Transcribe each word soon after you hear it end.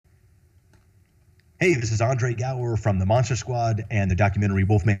Hey, this is Andre Gower from the Monster Squad and the documentary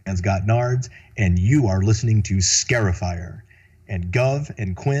Wolfman's Got Nards, and you are listening to SCARIFYER. And Gov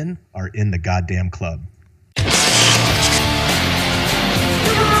and Quinn are in the goddamn club.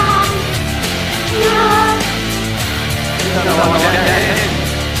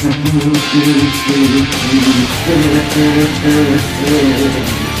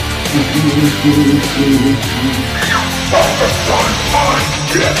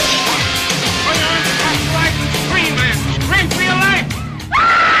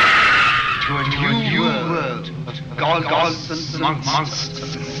 Gods and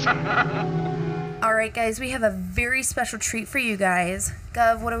monsters. Alright guys, we have a very special treat for you guys.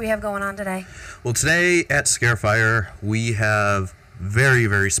 Gov, what do we have going on today? Well, today at SCARIFYER, we have very,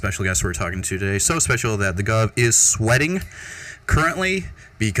 very special guests we're talking to today. So special that the Gov is sweating currently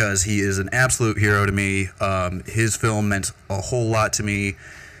because he is an absolute hero to me. His film meant a whole lot to me.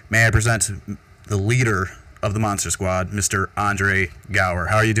 May I present the leader of the Monster Squad, Mr. Andre Gower.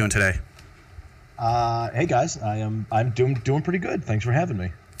 How are you doing today? Hey guys, I'm doing pretty good. Thanks for having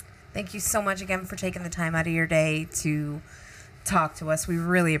me. Thank you so much again for taking the time out of your day to talk to us. We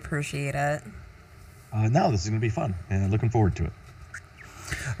really appreciate it. No, this is going to be fun, and looking forward to it.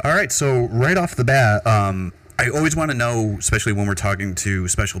 All right, so right off the bat, I always want to know, especially when we're talking to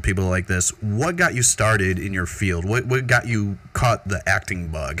special people like this, what got you started in your field? What got you caught the acting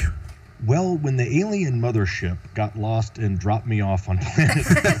bug? Well, when the alien mothership got lost and dropped me off on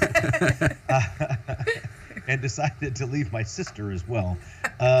planet and decided to leave my sister as well,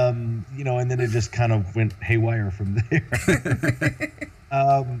 and then it just kind of went haywire from there.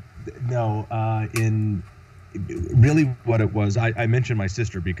 In really what it was, I mentioned my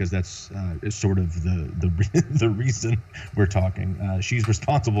sister because that's is sort of the reason we're talking. She's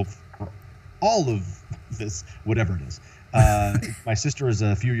responsible for all of this, whatever it is. My sister is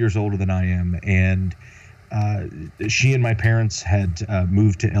a few years older than I am, and she and my parents had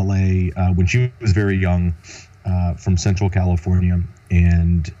moved to LA when she was very young from Central California,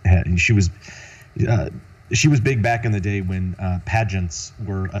 and she was big back in the day when pageants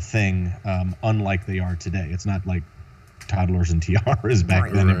were a thing, unlike they are today. It's not like toddlers and tiaras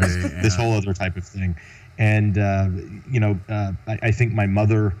back then. It was this whole other type of thing, and I think my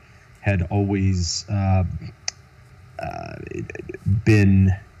mother had always been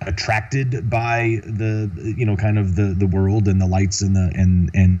attracted by the kind of the world and the lights and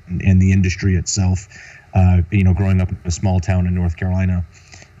the industry itself. Growing up in a small town in North Carolina,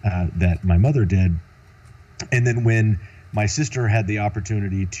 that my mother did, and then when my sister had the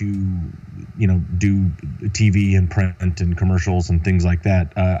opportunity to do TV and print and commercials and things like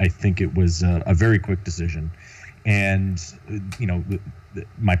that, I think it was a very quick decision. And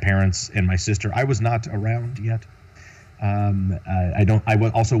my parents and my sister, I was not around yet.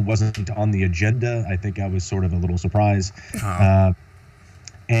 I also wasn't on the agenda. I think I was sort of a little surprised.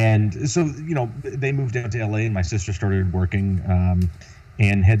 And so, they moved down to LA, and my sister started working,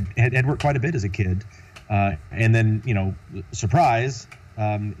 and had worked quite a bit as a kid. And then, surprise,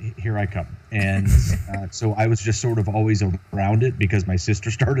 here I come. And so I was just sort of always around it because my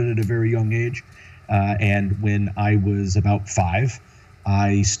sister started at a very young age. And when I was about 5,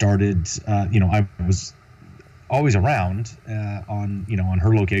 I started, I was always around on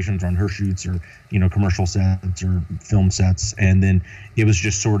her locations or on her shoots or commercial sets or film sets, and then it was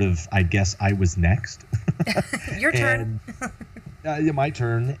just sort of, I guess I was next. Your turn. My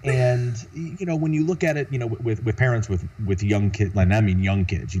turn. And when you look at it, with parents with young kids, and I mean young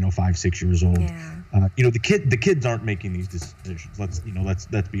kids, 5, 6 years old, the kids aren't making these decisions. Let's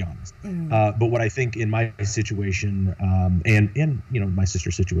be honest. But what I think in my situation, and my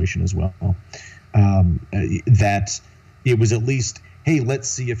sister's situation as well, that it was at least, hey, let's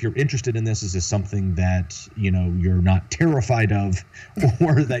see if you're interested in this. Is this something that you're not terrified of,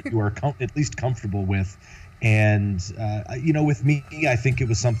 or that you are at least comfortable with? And with me, I think it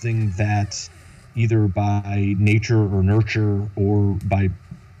was something that either by nature or nurture or by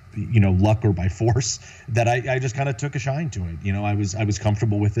luck or by force, that I just kind of took a shine to it. I was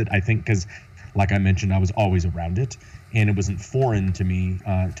comfortable with it. I think because, like I mentioned, I was always around it, and it wasn't foreign to me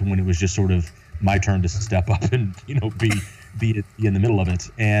to when it was just sort of my turn to step up and be in the middle of it.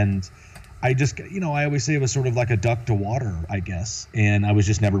 And I just I always say it was sort of like a duck to water, I guess, and I was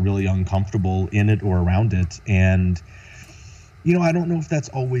just never really uncomfortable in it or around it. And I don't know if that's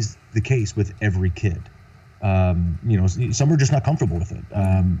always the case with every kid. Some are just not comfortable with it.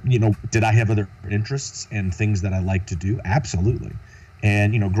 Did I have other interests and things that I like to do? Absolutely.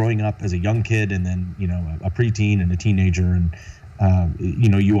 And growing up as a young kid, and then a preteen and a teenager, and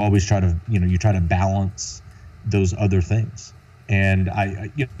you always try to balance those other things. And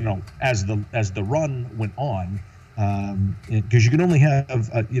as the run went on, because you can only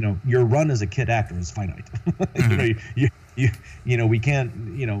have your run as a kid actor is finite. We can't,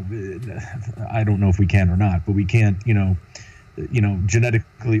 I don't know if we can or not, but we can't,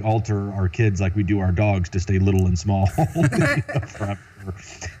 genetically alter our kids like we do our dogs to stay little and small forever.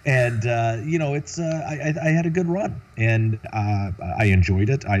 And I had a good run, and I enjoyed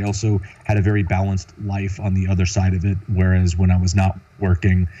it. I also had a very balanced life on the other side of it, whereas when I was not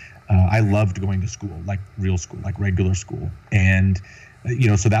working, I loved going to school, like real school, like regular school. And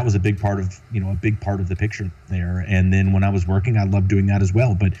so that was a big part of the picture there. And then when I was working, I loved doing that as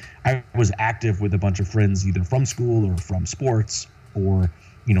well. But I was active with a bunch of friends, either from school or from sports or,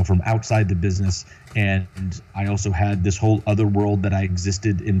 from outside the business. And I also had this whole other world that I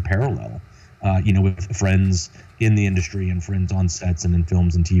existed in parallel, with friends in the industry and friends on sets and in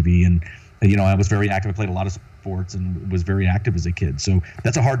films and TV. And, I was very active. I played a lot of sports and was very active as a kid. So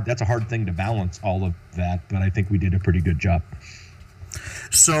that's a hard thing to balance all of that. But I think we did a pretty good job.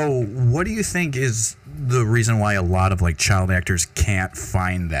 So what do you think is the reason why a lot of child actors can't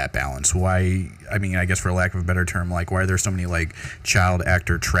find that balance? Why, I guess for lack of a better term, why are there so many child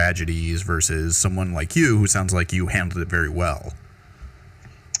actor tragedies versus someone like you who sounds like you handled it very well?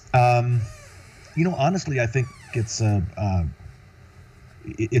 Honestly, I think it's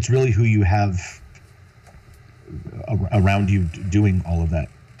really who you have around you doing all of that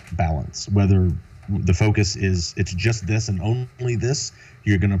balance, whether the focus is it's just this and only this,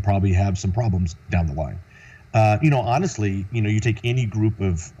 you're going to probably have some problems down the line. Honestly, you take any group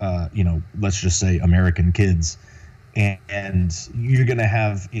of, let's just say American kids, and you're going to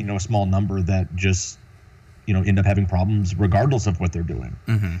have, a small number that just, end up having problems regardless of what they're doing,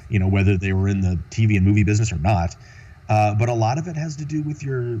 whether they were in the TV and movie business or not. But a lot of it has to do with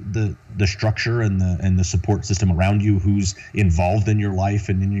the structure and the support system around you, who's involved in your life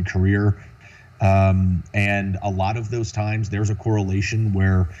and in your career. And a lot of those times there's a correlation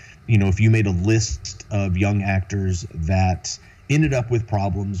where, if you made a list of young actors that ended up with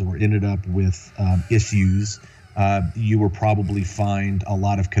problems or ended up with issues, you will probably find a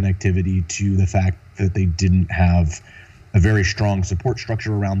lot of connectivity to the fact that they didn't have a very strong support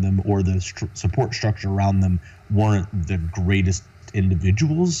structure around them, or the support structure around them weren't the greatest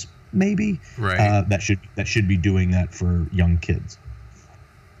individuals, maybe, right. That should be doing that for young kids.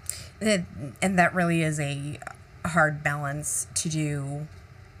 And that really is a hard balance to do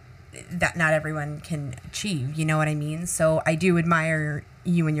that not everyone can achieve, you know what I mean? So I do admire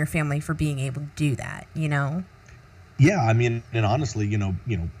you and your family for being able to do that, Yeah, and honestly,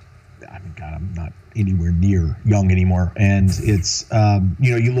 God, I'm not anywhere near young anymore. And it's,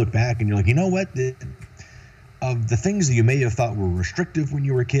 you look back and you're like, what? Of the things that you may have thought were restrictive when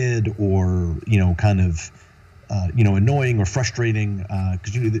you were a kid, or, kind of, annoying or frustrating,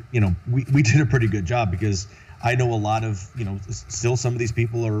 because we did a pretty good job, because I know a lot of still some of these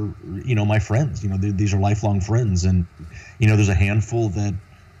people are my friends. These are lifelong friends, and there's a handful that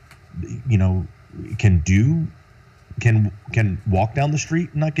can walk down the street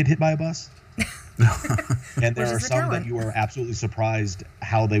and not get hit by a bus. And there are some that you are absolutely surprised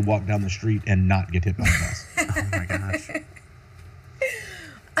how they walk down the street and not get hit by a bus. Oh my gosh.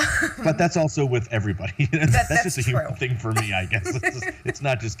 But that's also with everybody. That's just a human true. thing for me, I guess. It's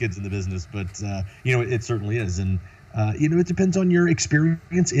not just kids in the business, but it certainly is. And it depends on your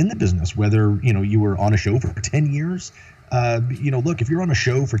experience in the business, whether you were on a show for 10 years. Look, if you're on a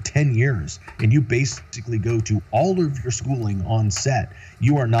show for 10 years and you basically go to all of your schooling on set,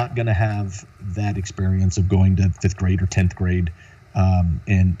 you are not going to have that experience of going to 5th grade or 10th grade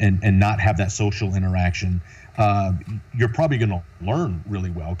and not have that social interaction. You're probably going to learn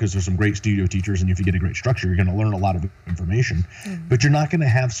really well, because there's some great studio teachers, and if you get a great structure, you're going to learn a lot of information. But you're not going to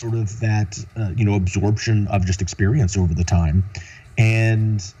have sort of that absorption of just experience over the time,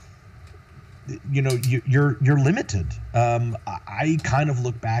 and you're limited. I kind of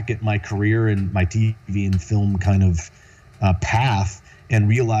look back at my career and my TV and film kind of path and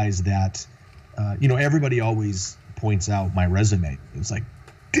realize that everybody always points out my resume. It's like,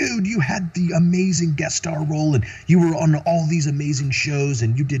 dude, you had the amazing guest star role, and you were on all these amazing shows,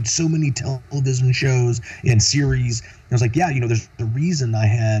 and you did so many television shows and series. And I was like, yeah, there's the reason I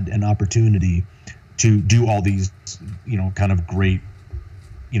had an opportunity to do all these, kind of great,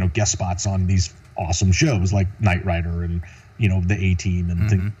 guest spots on these awesome shows like Knight Rider and, the A-Team and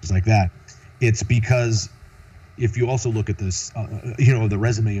things like that. It's because if you also look at this, the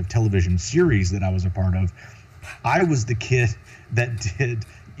resume of television series that I was a part of, I was the kid that did,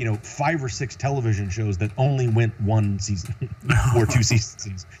 5 or 6 television shows that only went one season or 2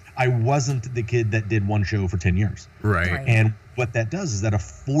 seasons. I wasn't the kid that did one show for 10 years. Right. And what that does is that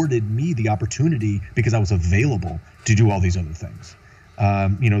afforded me the opportunity, because I was available, to do all these other things.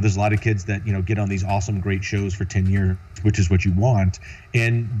 There's a lot of kids that, get on these awesome, great shows for 10 years, which is what you want.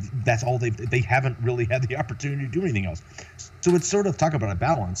 And that's all they haven't really had the opportunity to do anything else. So it's sort of, talk about a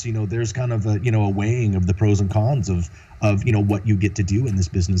balance. There's kind of a weighing of the pros and cons of what you get to do in this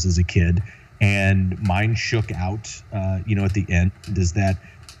business as a kid. And mine shook out, at the end, is that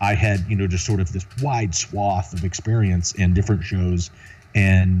I had, just sort of this wide swath of experience in different shows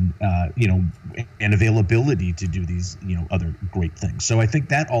and, and availability to do these, other great things. So I think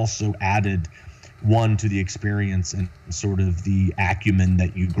that also added one to the experience and sort of the acumen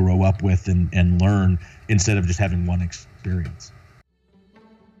that you grow up with and learn, instead of just having one experience.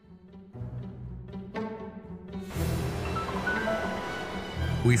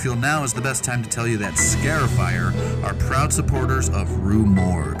 We feel now is the best time to tell you that SCARIFYER are proud supporters of Rue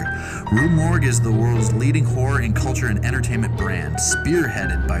Morgue. Rue Morgue is the world's leading horror and culture and entertainment brand,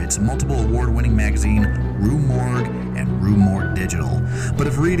 spearheaded by its multiple award-winning magazine, Rue Morgue and Rue Morgue Digital. But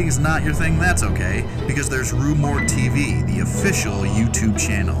if reading is not your thing, that's okay, because there's Rue Morgue TV, the official YouTube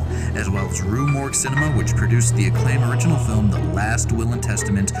channel, as well as Rue Morgue Cinema, which produced the acclaimed original film, The Last Will and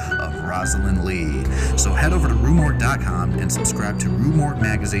Testament of Rosalind Lee. So head over to RueMorgue.com and subscribe to Rue Morgue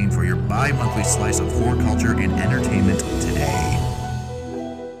Magazine for your bi-monthly slice of horror culture and entertainment today.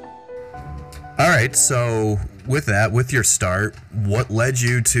 All right, so with that, with your start, what led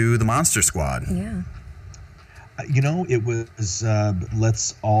you to the Monster Squad? Yeah. It was,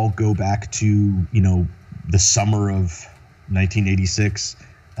 let's all go back to, the summer of 1986.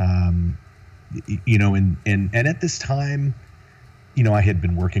 And at this time, I had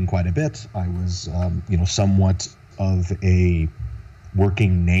been working quite a bit. I was, somewhat of a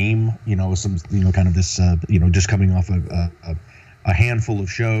working name, some, kind of this, just coming off a handful of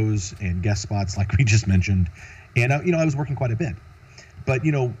shows and guest spots, like we just mentioned. And, I was working quite a bit. But,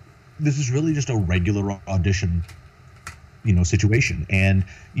 this is really just a regular audition, situation. And,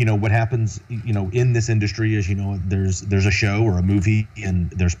 what happens, in this industry is, there's a show or a movie and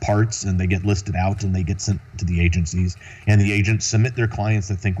there's parts and they get listed out and they get sent to the agencies, and the agents submit their clients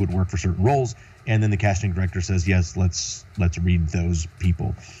that think would work for certain roles. And then the casting director says, yes, let's read those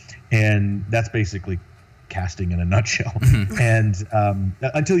people. And that's basically casting in a nutshell. And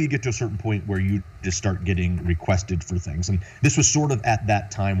until you get to a certain point where you just start getting requested for things. And this was sort of at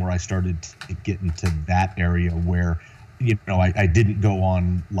that time where I started to get into that area where, I didn't go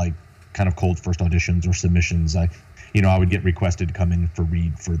on like kind of cold first auditions or submissions. I would get requested to come in for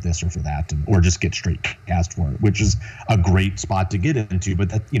read for this or for that, or just get straight cast for it, which is a great spot to get into, but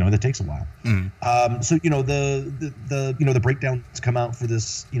that, that takes a while. So, the breakdowns come out for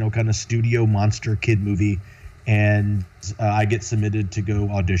this, kind of studio monster kid movie, and I get submitted to go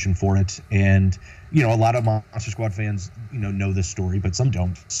audition for it. And, a lot of Monster Squad fans, know this story, but some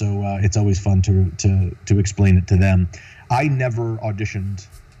don't. So it's always fun to explain it to them. I never auditioned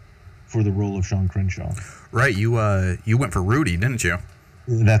for the role of Sean Crenshaw. Right, you went for Rudy, didn't you?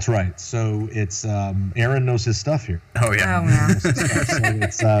 That's right. So it's Aaron knows his stuff here. Oh yeah. Oh, wow.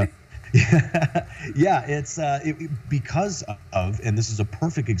 So it's because of, and this is a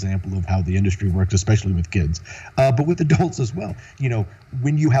perfect example of how the industry works, especially with kids, but with adults as well.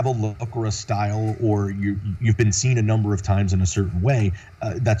 When you have a look or a style, or you've been seen a number of times in a certain way,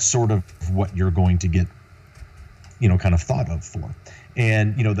 that's sort of what you're going to get, kind of thought of for.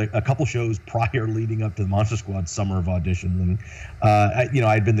 And, a couple shows prior leading up to the Monster Squad summer of auditioning,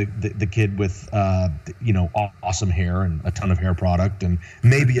 I'd been the kid with, awesome hair and a ton of hair product and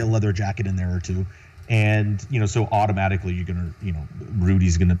maybe a leather jacket in there or two. And, so automatically you're going to,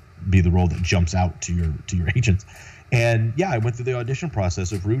 Rudy's going to be the role that jumps out to your agents. And yeah, I went through the audition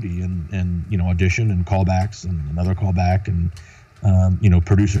process of Rudy and audition and callbacks and another callback and,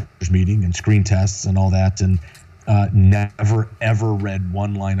 producers meeting and screen tests and all that. And, never ever read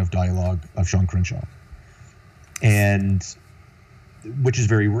one line of dialogue of Sean Crenshaw, and which is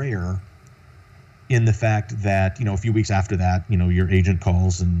very rare, in the fact that a few weeks after that, your agent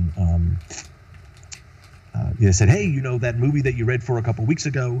calls and they said, hey, that movie that you read for a couple weeks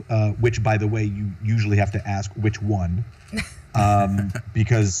ago, which by the way you usually have to ask which one,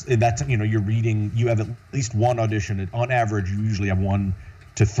 because that's you're reading, you have at least one audition on average. You usually have 1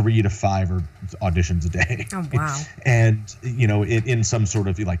 to 3 to 5 auditions a day. Oh, wow. And, in some sort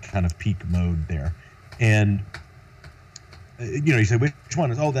of like kind of peak mode there. And, you say, which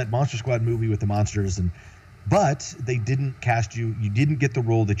one is, that Monster Squad movie with the monsters. But they didn't cast you. You didn't get the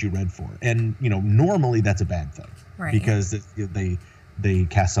role that you read for. And, normally that's a bad thing. Right. Because they they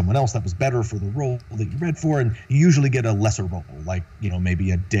cast someone else that was better for the role that you read for, and you usually get a lesser role, like,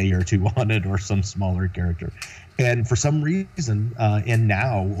 maybe a day or two on it or some smaller character. And for some reason, and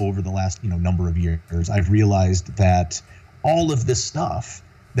now over the last number of years, I've realized that all of this stuff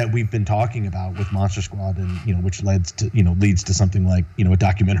that we've been talking about with Monster Squad, and which leads to something like a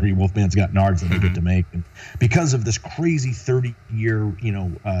documentary, Wolfman's Got Nards, that I get to make, and because of this crazy 30-year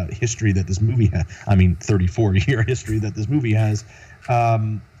history that this movie has, 34-year history that this movie has,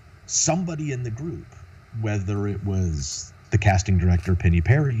 somebody in the group, whether it was the casting director Penny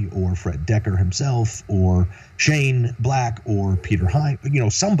Perry or Fred Decker himself or Shane Black or Peter Hine,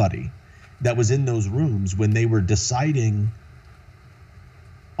 somebody that was in those rooms when they were deciding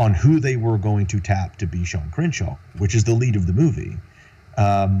on who they were going to tap to be Sean Crenshaw, which is the lead of the movie.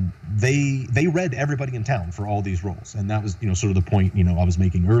 They read everybody in town for all these roles, and that was sort of the point I was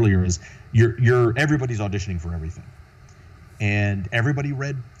making earlier, is you're everybody's auditioning for everything, and everybody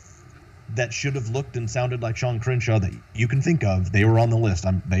read that should have looked and sounded like Sean Crenshaw that you can think of. They were on the list.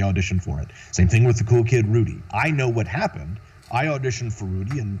 They auditioned for it. Same thing with the cool kid Rudy. I know what happened. I auditioned for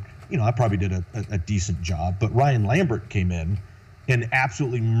Rudy, and I probably did a decent job, but Ryan Lambert came in and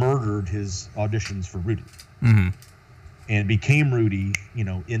absolutely murdered his auditions for Rudy, and became Rudy,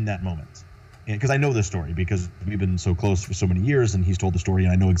 in that moment. And because I know this story, because we've been so close for so many years, and he's told the story,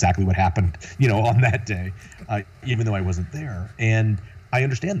 and I know exactly what happened, on that day, even though I wasn't there. And I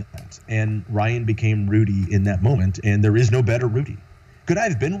understand that. And Ryan became Rudy in that moment, and there is no better Rudy. Could I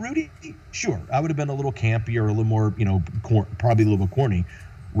have been Rudy? Sure. I would have been a little campy or a little more, probably a little bit corny.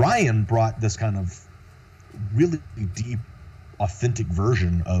 Ryan brought this kind of really deep, authentic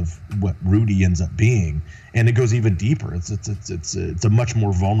version of what Rudy ends up being, and it goes even deeper. It's a much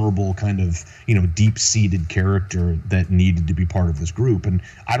more vulnerable kind of deep-seated character that needed to be part of this group, and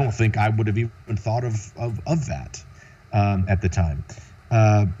I don't think I would have even thought of that at the time.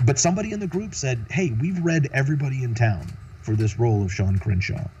 But somebody in the group said, "Hey, we've read everybody in town for this role of Sean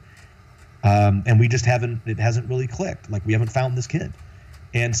Crenshaw, and we just haven't. It hasn't really clicked. Like, we haven't found this kid."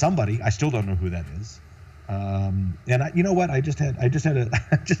 And somebody, I still don't know who that is. And you know what? I just hung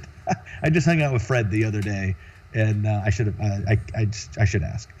out with Fred the other day, and I should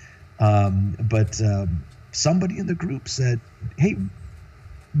ask. But somebody in the group said, "Hey,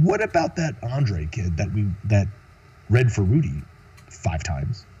 what about that Andre kid that read for Rudy 5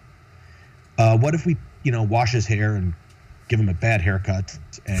 times? What if we wash his hair and give him a bad haircut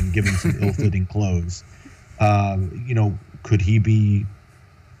and give him some ill-fitting clothes? Could he be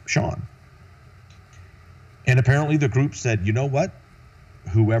Sean?" And apparently the group said, "You know what?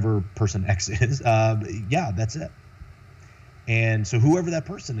 Whoever person X is, yeah, that's it." And so whoever that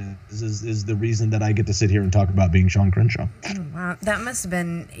person is the reason that I get to sit here and talk about being Sean Crenshaw. Wow, that must have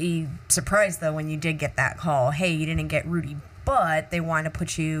been a surprise, though, when you did get that call. Hey, you didn't get Rudy, but they want to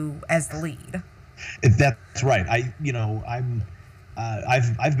put you as the lead. That's right. I've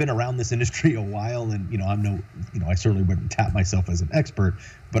been around this industry a while, and I certainly wouldn't tap myself as an expert,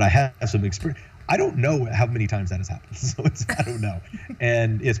 but I have some experience. I don't know how many times that has happened, so I don't know,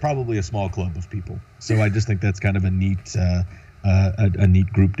 and it's probably a small club of people. So I just think that's kind of a neat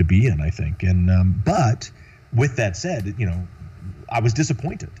group to be in, I think. And but with that said, I was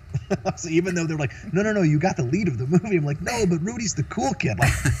disappointed. So even though they're like, no, you got the lead of the movie, I'm like, no, but Rudy's the cool kid.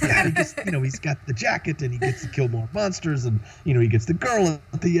 Like, yeah, he gets, he's got the jacket and he gets to kill more monsters, and he gets the girl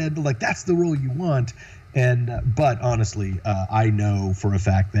at the end. Like, that's the role you want. And but honestly, I know for a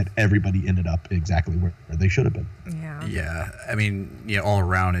fact that everybody ended up exactly where they should have been. Yeah. All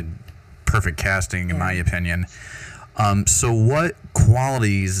around and perfect casting, in my opinion. So what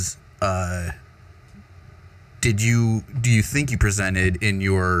qualities do you think you presented in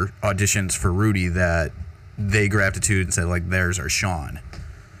your auditions for Rudy that they gravitated and said, like, there's our Sean?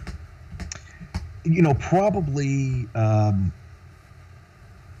 Probably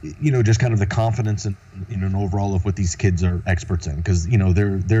just kind of the confidence and overall of what these kids are experts in, because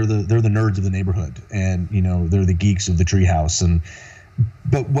they're the nerds of the neighborhood, and they're the geeks of the treehouse, and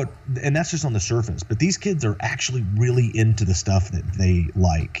that's just on the surface. But these kids are actually really into the stuff that they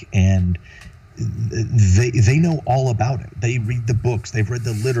like, and they know all about it. They read the books, they've read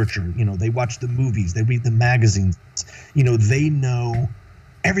the literature, they watch the movies, they read the magazines, they know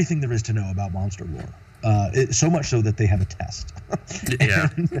everything there is to know about monster lore. So much so that they have a test. Yeah.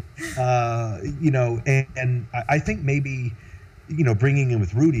 And I think maybe, bringing in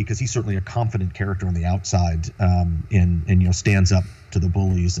with Rudy, because he's certainly a confident character on the outside, and stands up to the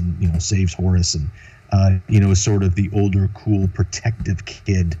bullies and, saves Horace, and, is sort of the older, cool, protective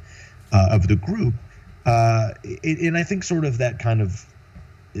kid of the group. And I think sort of that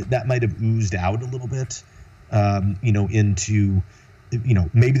might have oozed out a little bit, into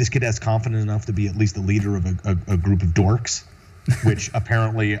maybe this kid has confidence enough to be at least the leader of a group of dorks, which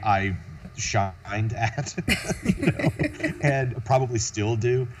apparently I shined at, and probably still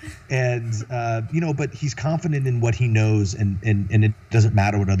do. And, but he's confident in what he knows, and it doesn't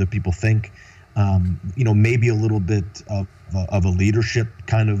matter what other people think. Maybe a little bit of a leadership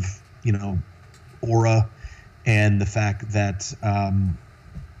kind of, aura, and the fact that,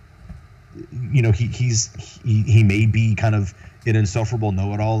 he may be kind of an insufferable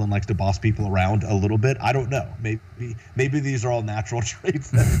know-it-all and likes to boss people around a little bit. I don't know. Maybe these are all natural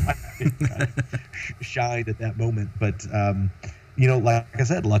traits that kind of shined at that moment. But like I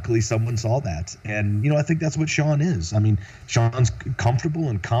said, luckily someone saw that, and I think that's what Sean is. I mean, Sean's comfortable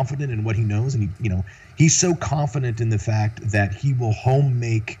and confident in what he knows, and he's so confident in the fact that he will home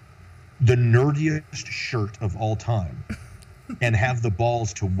make the nerdiest shirt of all time and have the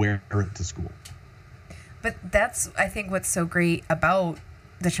balls to wear it to school. But that's, I think, what's so great about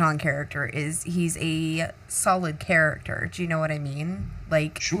the Sean character is he's a solid character. Do you know what I mean?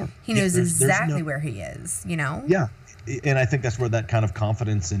 Like, sure. He knows exactly where he is, Yeah. And I think that's where that kind of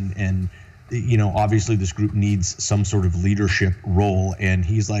confidence and obviously this group needs some sort of leadership role. And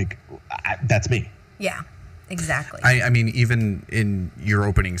he's like, that's me. Yeah, exactly. I mean, even in your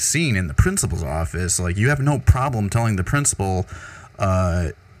opening scene in the principal's office, like, you have no problem telling the principal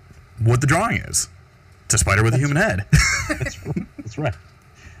what the drawing is. It's a spider with a human head. That's right.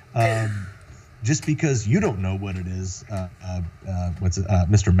 Just because you don't know what it is,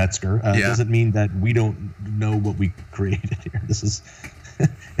 Mr. Metzger, doesn't mean that we don't know what we created here. This is,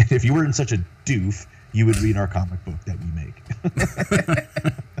 if you weren't such a doof, you would read our comic book that we make.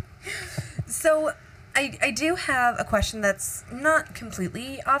 So, I do have a question that's not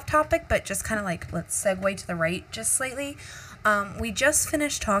completely off topic, but just kind of like, let's segue to the right just slightly. We just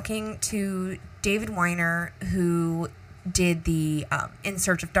finished talking to David Weiner, who did the In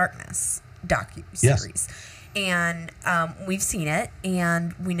Search of Darkness docu-series. Yes. And we've seen it,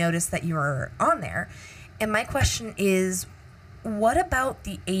 and we noticed that you were on there. And my question is, what about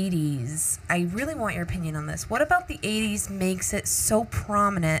the 80s? I really want your opinion on this. What about the 80s makes it so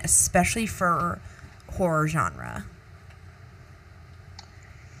prominent, especially for horror genre?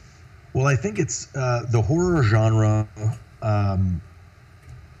 Well, I think it's the horror genre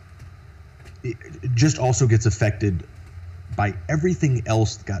it just also gets affected by everything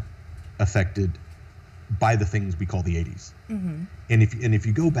else that got affected by the things we call the 80s. Mm-hmm. And if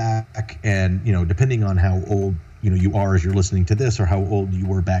you go back and, depending on how old, you are as you're listening to this, or how old you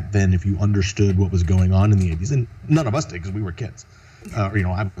were back then, if you understood what was going on in the 80s, and none of us did because we were kids,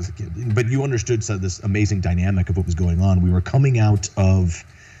 I was a kid, but you understood this amazing dynamic of what was going on. We were coming out of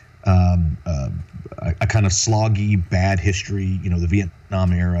a kind of sloggy, bad history, the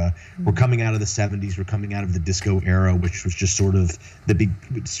Vietnam era. Mm-hmm. We're coming out of the 70s. We're coming out of the disco era, which was just sort of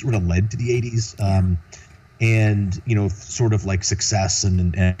sort of led to the 80s. And, sort of like success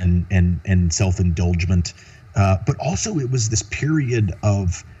and self-indulgent. But also it was this period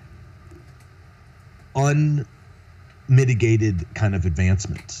of unmitigated kind of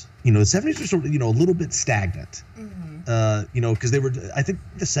advancement. The 70s were sort of, a little bit stagnant. Mm-hmm. Because I think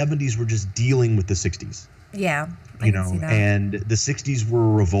the 70s were just dealing with the 60s. Yeah. I can see that. And the 60s were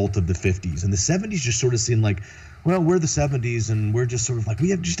a revolt of the 50s. And the 70s just sort of seemed like, well, we're the 70s, and we're just sort of like, we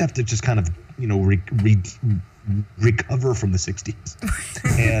have to just kind of, recover from the 60s.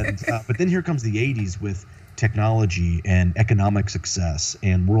 And but then here comes the 80s with technology and economic success,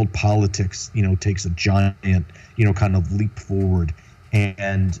 and world politics, takes a giant, kind of leap forward.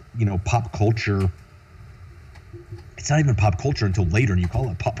 And, pop culture, it's not even pop culture until later, and you call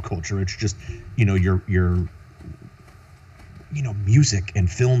it pop culture. It's just, your music and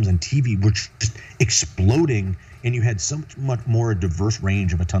films and TV were just exploding, and you had so much more diverse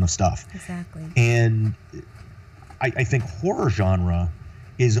range of a ton of stuff. Exactly. And I think horror genre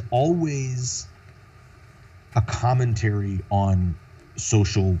is always a commentary on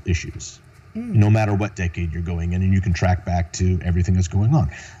social issues, no matter what decade you're going in, and you can track back to everything that's going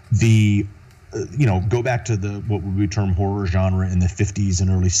on. The go back to what we would term horror genre in the 50s and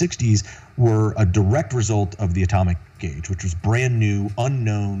early 60s were a direct result of the atomic age, which was brand new,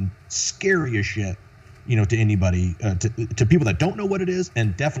 unknown, scary as shit, to anybody, to people that don't know what it is,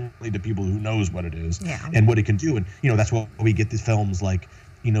 and definitely to people who knows what it is and what it can do. And, that's why we get these films like,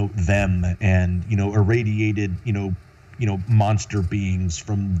 Them and, irradiated, monster beings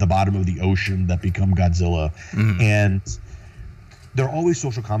from the bottom of the ocean that become Godzilla. Mm-hmm. And they're always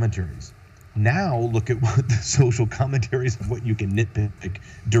social commentaries. Now look at what the social commentaries of what you can nitpick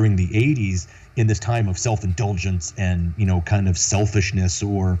during the 80s in this time of self-indulgence and, kind of selfishness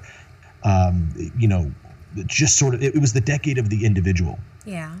or, just sort of, it was the decade of the individual.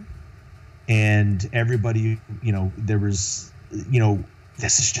 Yeah. And everybody, there was,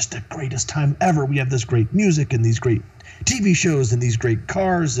 this is just the greatest time ever. We have this great music and these great TV shows and these great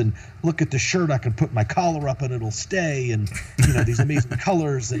cars, and look at the shirt, I can put my collar up and it'll stay, and these amazing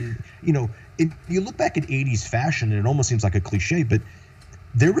colors, and you look back at 80s fashion and it almost seems like a cliche, but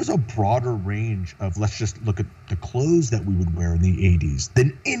there was a broader range of, let's just look at the clothes that we would wear in the 80s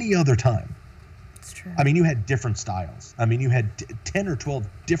than any other time. It's true. I mean, you had different styles. I mean, you had 10 or 12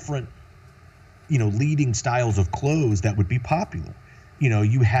 different leading styles of clothes that would be popular.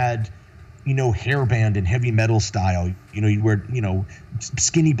 You had hairband and heavy metal style. You'd wear,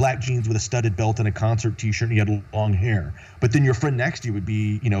 skinny black jeans with a studded belt and a concert t-shirt, and you had long hair. But then your friend next to you would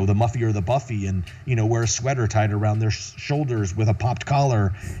be, the Muffy or the Buffy, and, wear a sweater tied around their shoulders with a popped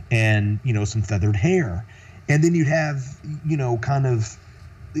collar and, some feathered hair. And then you'd have, kind of,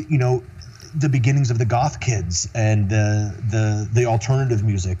 the beginnings of the goth kids and the alternative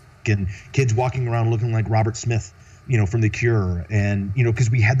music, and kids walking around looking like Robert Smith, from The Cure, and because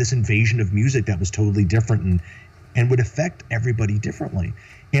we had this invasion of music that was totally different and would affect everybody differently.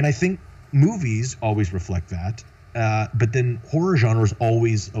 And I think movies always reflect that, but then horror genre is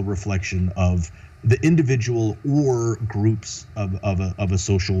always a reflection of the individual or groups of a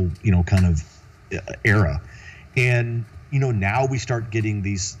social kind of era. And now we start getting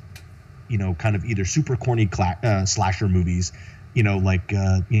these kind of either super corny slasher movies, like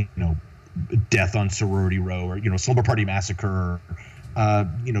Death on Sorority Row, or Slumber Party Massacre.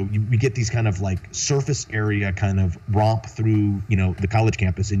 We get these kind of like surface area kind of romp through the college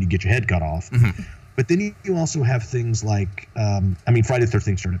campus, and you get your head cut off. Mm-hmm. But then you also have things like Friday the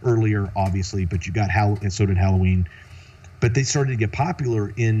 13th started earlier, obviously, but you got and so did Halloween. But they started to get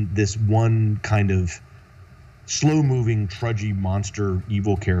popular in this one kind of slow-moving, trudgy monster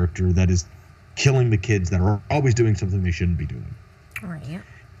evil character that is killing the kids that are always doing something they shouldn't be doing. Right.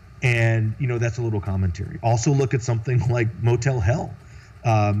 And, that's a little commentary. Also look at something like Motel Hell.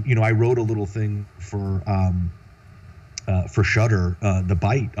 I wrote a little thing for Shudder, The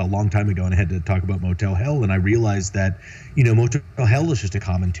Bite, a long time ago, and I had to talk about Motel Hell, and I realized that, Motel Hell is just a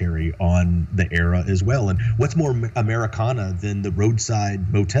commentary on the era as well. And what's more Americana than the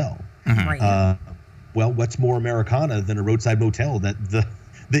roadside motel? Mm-hmm. Right. Well, what's more Americana than a roadside motel that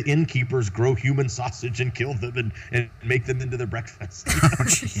the innkeepers grow human sausage and kill them and make them into their breakfast? Oh,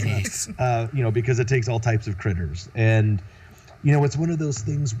 jeez. Because it takes all types of critters. And, it's one of those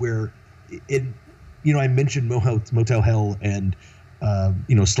things where I mentioned Motel Hell and,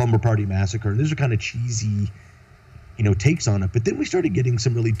 Slumber Party Massacre. And those are kind of cheesy, takes on it. But then we started getting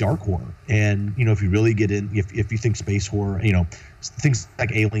some really dark horror. And, if you really get in, if you think space horror, things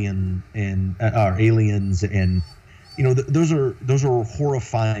like Aliens and, those are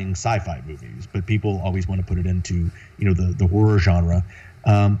horrifying sci-fi movies, but people always want to put it into, the horror genre.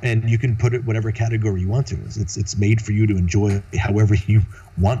 And you can put it whatever category you want to. It's made for you to enjoy however you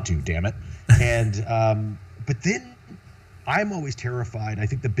want to, damn it. And but then I'm always terrified. I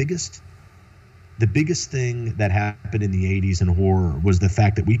think the biggest thing that happened in the 80s in horror was the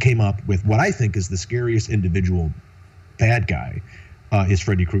fact that we came up with what I think is the scariest individual bad guy is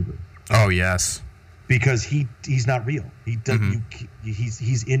Freddy Krueger. Oh, yes. Because he's not real. He doesn't.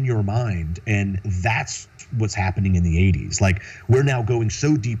 He's in your mind, and that's what's happening in the 80s. Like, we're now going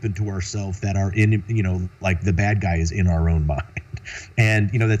so deep into ourselves that like the bad guy is in our own mind, and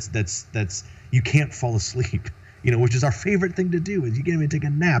that's you can't fall asleep. Which is our favorite thing to do, is you can't even take a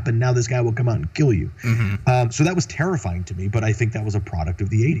nap, and now this guy will come out and kill you. Mm-hmm. So that was terrifying to me, but I think that was a product of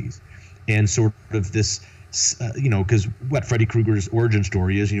the 80s, and sort of this. Because what Freddy Krueger's origin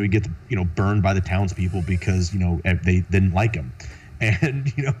story is, he gets, burned by the townspeople because, they didn't like him.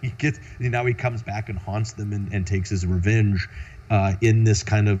 And, now he comes back and haunts them and takes his revenge in this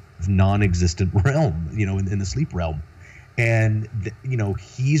kind of non-existent realm, in the sleep realm. And,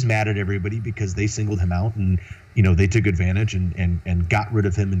 he's mad at everybody because they singled him out and, they took advantage and got rid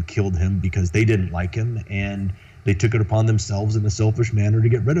of him and killed him because they didn't like him. And they took it upon themselves in a selfish manner to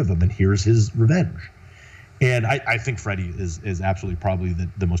get rid of him. And here's his revenge. And I think Freddy is absolutely probably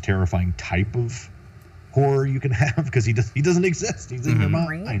the most terrifying type of horror you can have, because he doesn't exist. He's in your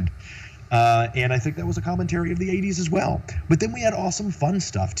mind. And I think that was a commentary of the 80s as well. But then we had awesome fun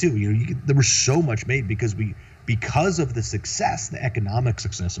stuff too. There was so much made because of the success, the economic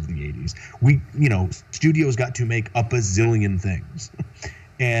success of the 80s. Studios got to make a bazillion things.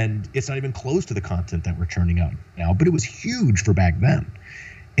 And it's not even close to the content that we're churning out now, but it was huge for back then.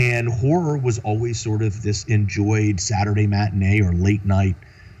 And horror was always sort of this enjoyed Saturday matinee or late night,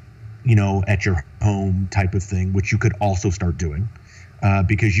 at your home type of thing, which you could also start doing.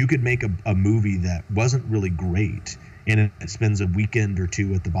 because you could make a movie that wasn't really great, and it spends a weekend or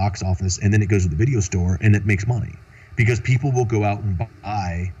two at the box office, and then it goes to the video store and it makes money because people will go out and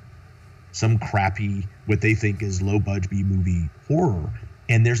buy some crappy, what they think is low budget B movie horror,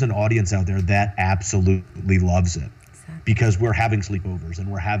 and there's an audience out there that absolutely loves it. Because we're having sleepovers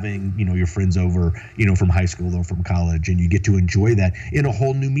and we're having, your friends over, from high school or from college, and you get to enjoy that in a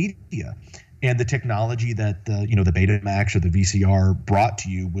whole new media. And the technology that the Betamax or the VCR brought to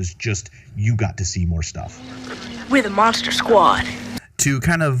you was just, you got to see more stuff. We're the Monster Squad. To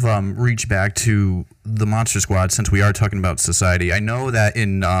kind of reach back to the Monster Squad, since we are talking about society, I know that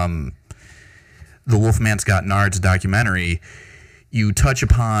in the Wolfman Scott Nard's documentary, you touch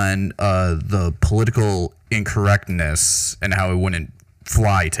upon the political incorrectness and how it wouldn't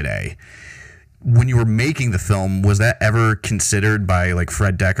fly today. When you were making the film, was that ever considered by like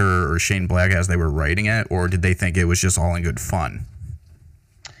Fred Decker or Shane Black as they were writing it, or did they think it was just all in good fun?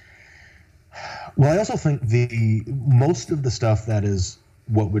 Well, I also think most of the stuff that is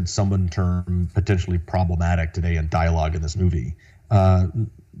what would someone term potentially problematic today in dialogue in this movie,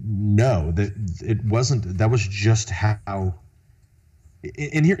 no, that it wasn't. That was just how.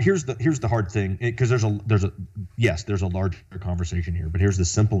 And here's the hard thing, because there's a larger conversation here, but here's the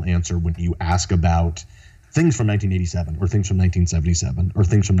simple answer when you ask about things from 1987 or things from 1977 or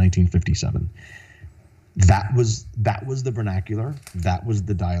things from 1957. That was the vernacular, that was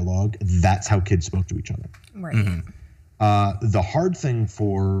the dialogue, that's how kids spoke to each other. Right. Mm-hmm. The hard thing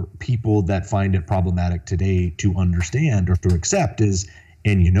for people that find it problematic today to understand or to accept is,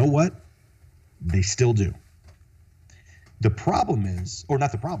 and you know what? They still do. The problem is, or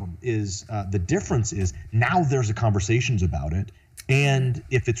not the problem, is the difference is now there's a conversations about it. And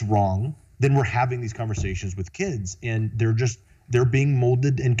if it's wrong, then we're having these conversations with kids, and they're being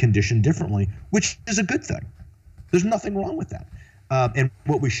molded and conditioned differently, which is a good thing. There's nothing wrong with that. And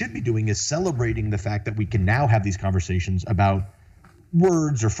what we should be doing is celebrating the fact that we can now have these conversations about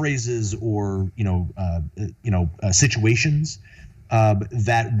words or phrases or, situations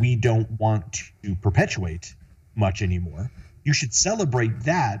that we don't want to perpetuate much anymore. You should celebrate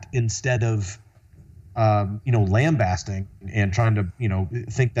that instead of lambasting and trying to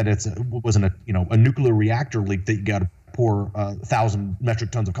think that wasn't a nuclear reactor leak that you got to pour 1,000 metric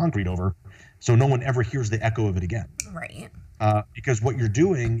tons of concrete over so no one ever hears the echo of it again. Right. Because what you're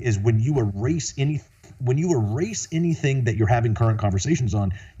doing is when you erase anything that you're having current conversations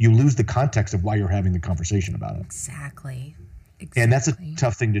on, you lose the context of why you're having the conversation about it. Exactly. And that's a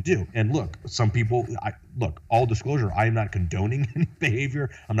tough thing to do. And look, some people, all disclosure, I am not condoning any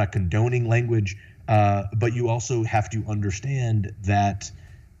behavior. I'm not condoning language. But you also have to understand that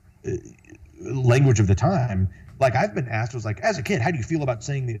language of the time. Like I've been asked, was like, as a kid, how do you feel about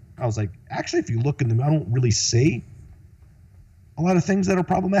saying that? I was like, actually, if you look in them, I don't really say a lot of things that are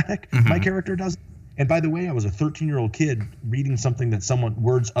problematic. Mm-hmm. My character doesn't. And by the way, I was a 13-year-old kid reading something that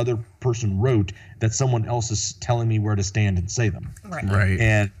words other person wrote that someone else is telling me where to stand and say them. Right.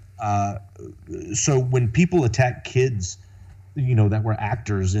 And so when people attack kids, that were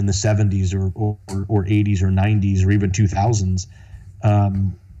actors in the 70s or 80s or 90s or even 2000s,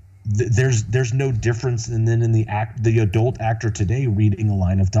 there's no difference. And then in the adult actor today reading a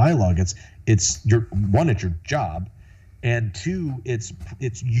line of dialogue, it's your job. And two, it's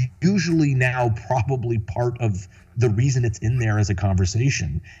usually now probably part of the reason it's in there as a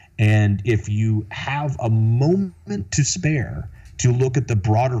conversation. And if you have a moment to spare to look at the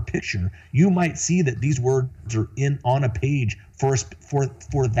broader picture, you might see that these words are on a page for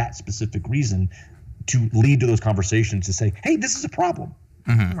that specific reason, to lead to those conversations to say, hey, this is a problem.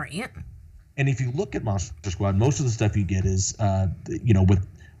 Mm-hmm. Right. And if you look at Monster Squad, most of the stuff you get is, with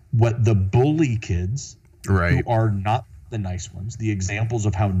what the bully kids, right, who are not the nice ones, the examples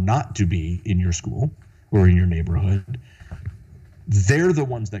of how not to be in your school or in your neighborhood, they're the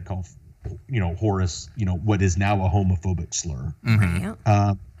ones that call, Horace, what is now a homophobic slur. Mm-hmm.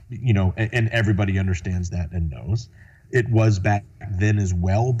 And everybody understands that and knows. It was back then as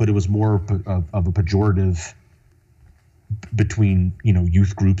well, but it was more of a pejorative between,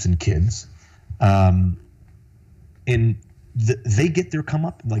 youth groups and kids. And they get their come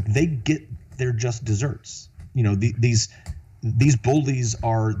up, like they get their just desserts. These bullies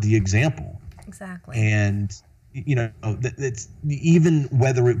are the example. Exactly. And it's even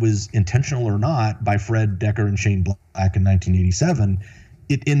whether it was intentional or not by Fred Decker and Shane Black in 1987,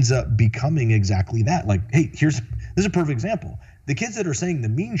 it ends up becoming exactly that. Like, hey, this is a perfect example. The kids that are saying the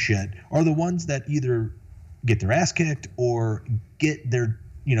mean shit are the ones that either get their ass kicked or get their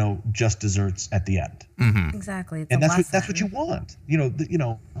just desserts at the end. Mm-hmm. Exactly. And that's what you want.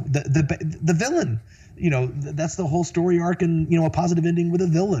 The villain that's the whole story arc, and a positive ending with a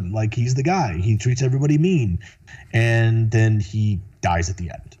villain. Like, he's the guy, he treats everybody mean, and then he dies at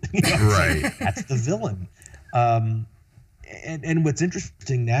the end. Right. That's the villain. And what's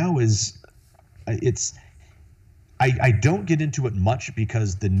interesting now is I don't get into it much,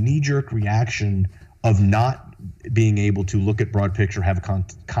 because the knee-jerk reaction of not being able to look at broad picture, have a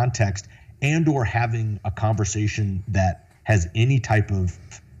context, and or having a conversation that has any type of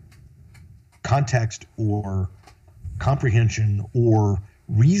context or comprehension or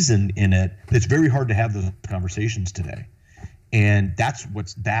reason in it, it's very hard to have those conversations today. And that's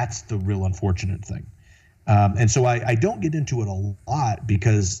the real unfortunate thing. And so I don't get into it a lot,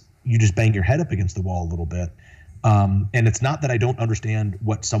 because you just bang your head up against the wall a little bit. And it's not that I don't understand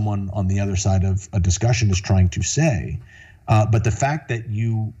what someone on the other side of a discussion is trying to say, but the fact that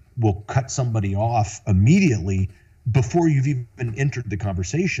you will cut somebody off immediately before you've even entered the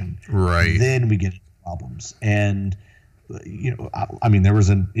conversation, right? Then we get problems. And I mean, there was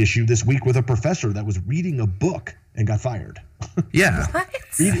an issue this week with a professor that was reading a book and got fired. Yeah. What?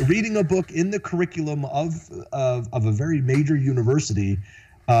 Reading a book in the curriculum of a very major university,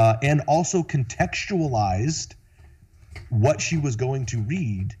 and also contextualized what she was going to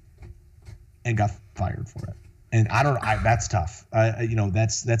read, and got fired for it. And that's tough.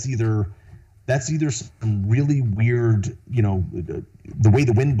 That's either some really weird, the way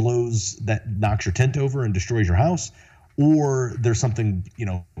the wind blows that knocks your tent over and destroys your house, or there's something,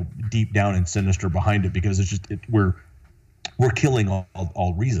 deep down and sinister behind it, because it's just we're killing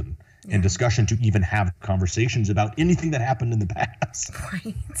all reason and discussion to even have conversations about anything that happened in the past.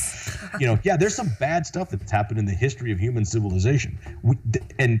 Right. There's some bad stuff that's happened in the history of human civilization.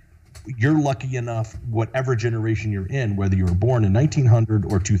 And you're lucky enough, whatever generation you're in, whether you were born in 1900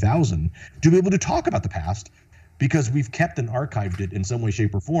 or 2000, to be able to talk about the past, because we've kept and archived it in some way,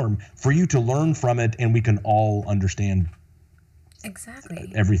 shape, or form for you to learn from it, and we can all understand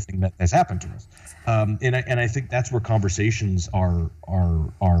exactly everything that has happened to us. And I think that's where conversations are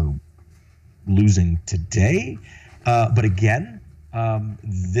losing today. But again,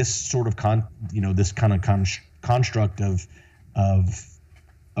 this sort of this kind of construct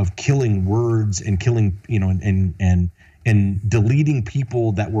of killing words and killing, and deleting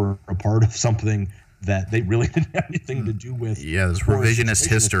people that were a part of something that they really didn't have anything to do with. Yeah, this revisionist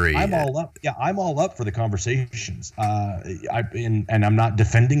history. I'm all up. Yeah, I'm all up for the conversations. And I'm not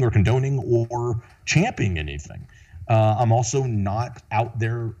defending or condoning or championing anything. I'm also not out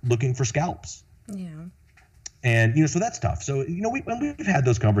there looking for scalps. Yeah. And so that's tough. So we've had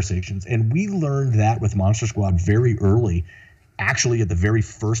those conversations, and we learned that with Monster Squad very early. Actually, at the very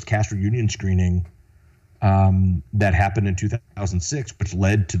first cast reunion screening that happened in 2006, which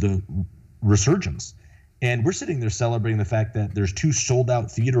led to the resurgence. And we're sitting there celebrating the fact that there's 2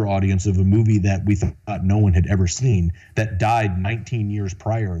 sold-out theater audience of a movie that we thought no one had ever seen, that died 19 years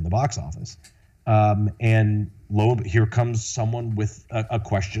prior in the box office. And here comes someone with a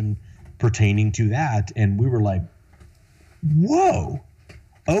question pertaining to that, and we were like, whoa,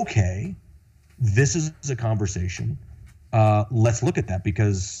 okay, this is a conversation. Let's look at that,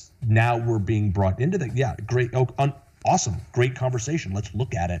 because now we're being brought into that. Yeah, great. Awesome. Great conversation. Let's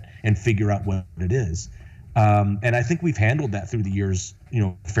look at it and figure out what it is. And I think we've handled that through the years,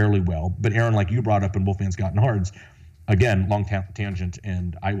 fairly well. But Aaron, like you brought up in Wolfman's Got Hards, again, long tangent,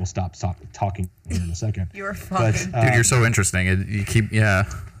 and I will stop talking here in a second. You're fine. But, dude, you're so interesting. You keep, yeah.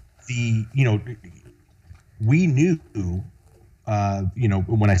 We knew,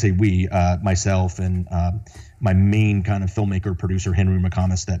 when I say we, myself and my main kind of filmmaker, producer, Henry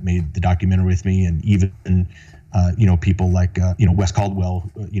McComas, that made the documentary with me, and even, people like, Wes Caldwell,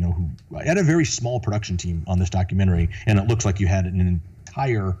 who had a very small production team on this documentary, and it looks like you had an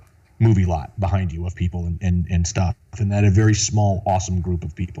entire movie lot behind you of people and stuff, and that a very small, awesome group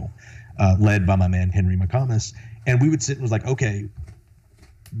of people, led by my man, Henry McComas. And we would sit and was like, okay,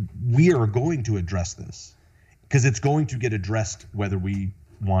 we are going to address this, because it's going to get addressed whether we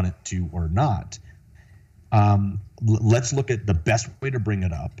want it to or not. Let's look at the best way to bring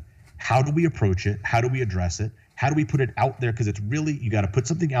it up. How do we approach it? How do we address it? How do we put it out there? Because it's really, you got to put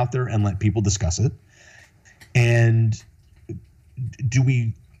something out there and let people discuss it. And do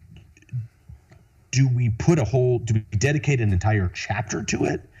we dedicate an entire chapter to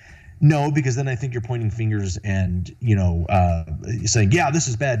it? No, because then I think you're pointing fingers and, saying, yeah, this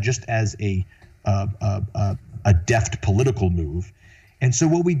is bad, just as a deft political move. And so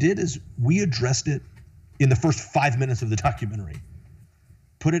what we did is we addressed it in the first 5 minutes of the documentary,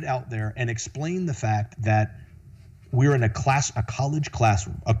 put it out there, and explained the fact that we're in a college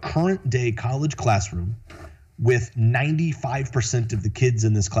classroom, a current day college classroom, with 95% of the kids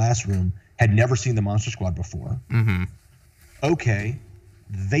in this classroom had never seen the Monster Squad before. Mm-hmm. Okay,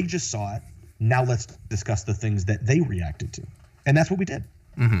 they just saw it. Now let's discuss the things that they reacted to. And that's what we did.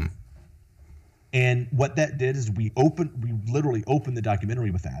 Mm-hmm. And what that did is we literally opened the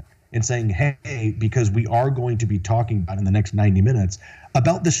documentary with that and saying, hey, because we are going to be talking about in the next 90 minutes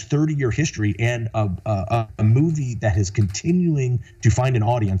about this 30-year history and a movie that is continuing to find an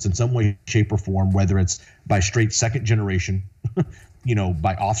audience in some way, shape, or form, whether it's by straight second generation,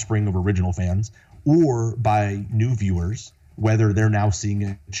 by offspring of original fans, or by new viewers, whether they're now seeing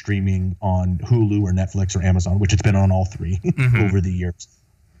it streaming on Hulu or Netflix or Amazon, which it's been on all three over the years,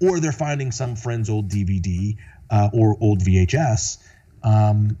 or they're finding some friend's old DVD or old VHS.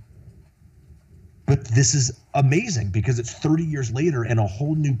 But this is amazing because it's 30 years later and a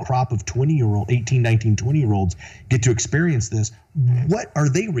whole new crop of 18, 19, 20-year-olds get to experience this. What are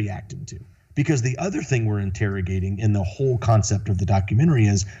they reacting to? Because the other thing we're interrogating in the whole concept of the documentary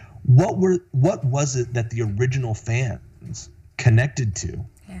is what was it that the original fans connected to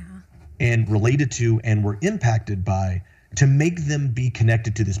and related to and were impacted by to make them be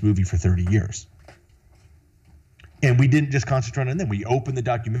connected to this movie for 30 years. And we didn't just concentrate on them. We opened the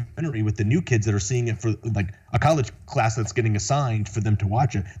documentary with the new kids that are seeing it for like a college class that's getting assigned for them to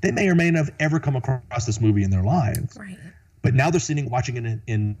watch it. They may or may not have ever come across this movie in their lives. Right. But now they're watching it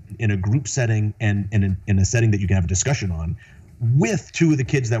in a group setting and in a setting that you can have a discussion on with two of the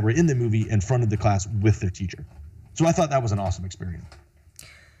kids that were in the movie in front of the class with their teacher. So I thought that was an awesome experience.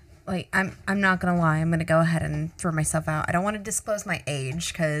 Like, I'm not going to lie. I'm going to go ahead and throw myself out. I don't want to disclose my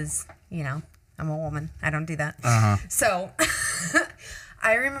age because, I'm a woman. I don't do that. Uh-huh. So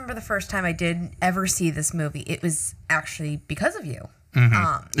I remember the first time I did ever see this movie. It was actually because of you.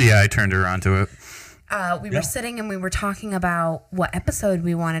 Mm-hmm. I turned her onto it. We were sitting and we were talking about what episode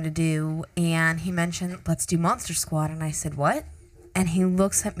we wanted to do. And he mentioned, let's do Monster Squad. And I said, what? And he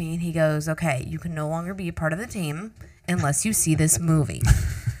looks at me and he goes, okay, you can no longer be a part of the team unless you see this movie.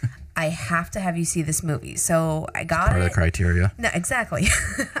 I have to have you see this movie. So I got Part of the criteria. No, exactly.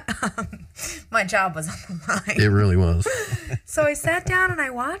 My job was on the line. It really was. So I sat down and I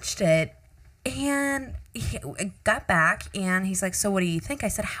watched it, and I got back, and he's like, so what do you think? I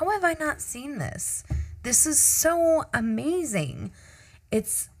said, how have I not seen this? This is so amazing.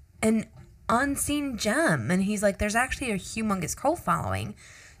 It's an unseen gem. And he's like, there's actually a humongous cult following.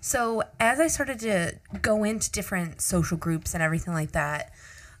 So as I started to go into different social groups and everything like that,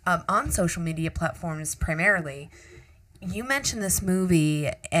 on social media platforms primarily, you mentioned this movie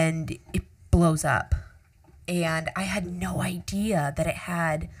and it blows up. And I had no idea that it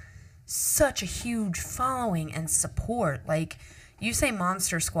had such a huge following and support. Like, you say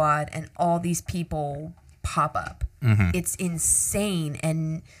Monster Squad and all these people pop up. Mm-hmm. It's insane.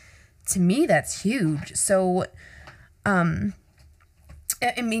 And to me, that's huge. So, I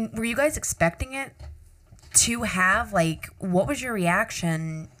mean, were you guys expecting it to have, like, what was your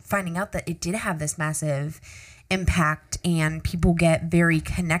reaction finding out that it did have this massive impact and people get very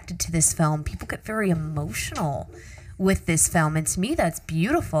connected to this film? People get very emotional with this film. And to me, that's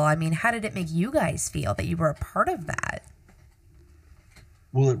beautiful. I mean, how did it make you guys feel that you were a part of that?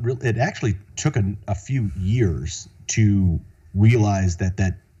 Well, it actually took a few years to realize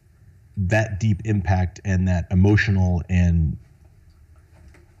that deep impact and that emotional and,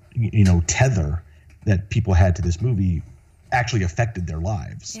 tether that people had to this movie actually affected their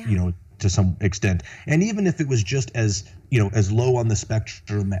lives, to some extent. And even if it was just as low on the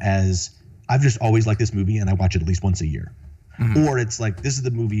spectrum as I've just always liked this movie and I watch it at least once a year. Mm-hmm. Or it's like, this is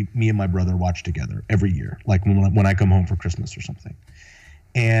the movie me and my brother watch together every year, like when I come home for Christmas or something.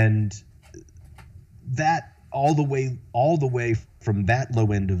 And that all the way from that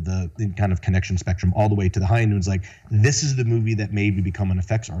low end of the kind of connection spectrum all the way to the high end, it's like, this is the movie that made me become an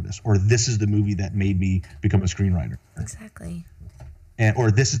effects artist, or this is the movie that made me become a screenwriter. Exactly.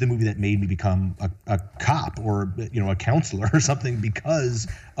 Or this is the movie that made me become a cop or a counselor or something because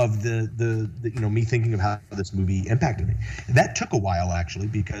of the me thinking of how this movie impacted me. That took a while, actually,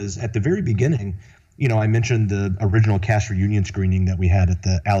 because at the very beginning, I mentioned the original cast reunion screening that we had at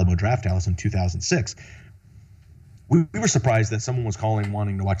the Alamo Draft House in 2006. We were surprised that someone was calling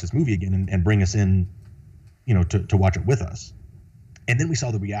wanting to watch this movie again and bring us in, to watch it with us. And then we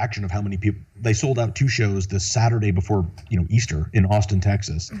saw the reaction of how many people. They sold out 2 shows the Saturday before, Easter in Austin,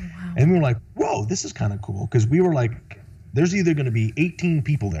 Texas. Oh, wow. And we were like, whoa, this is kind of cool. Because we were like, there's either going to be 18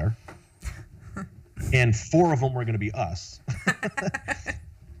 people there and 4 of them were going to be us.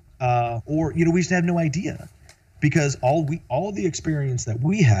 Or, we just had no idea. Because all the experience that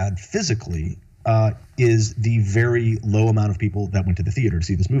we had physically is the very low amount of people that went to the theater to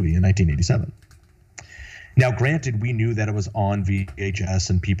see this movie in 1987. Now, granted, we knew that it was on VHS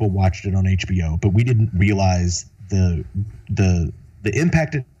and people watched it on HBO, but we didn't realize the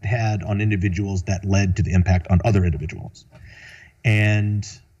impact it had on individuals that led to the impact on other individuals. And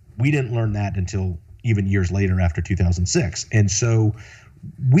we didn't learn that until even years later after 2006. And so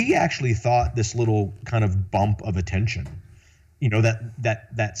we actually thought this little kind of bump of attention,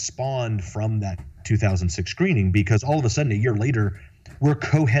 that spawned from that 2006 screening, because all of a sudden a year later, we're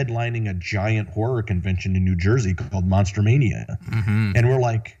co-headlining a giant horror convention in New Jersey called Monster Mania. Mm-hmm. And we're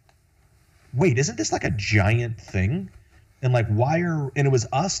like, wait, isn't this like a giant thing? And like, and it was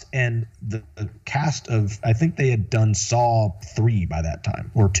us and the cast of, I think they had done Saw 3 by that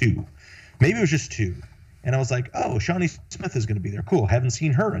time, or 2. Maybe it was just 2. And I was like, oh, Shawnee Smith is going to be there. Cool. Haven't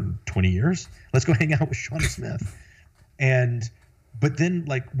seen her in 20 years. Let's go hang out with Shawnee Smith. But then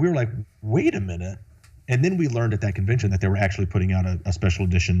we were like, wait a minute. And then we learned at that convention that they were actually putting out a special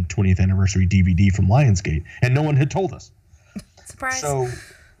edition 20th anniversary DVD from Lionsgate, and no one had told us. Surprise. So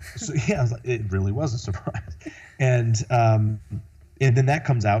yeah, I was like, it really was a surprise. And then that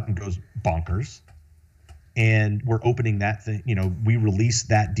comes out and goes bonkers. And we're opening that thing. We released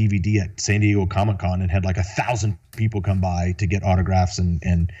that DVD at San Diego Comic-Con and had like 1,000 people come by to get autographs and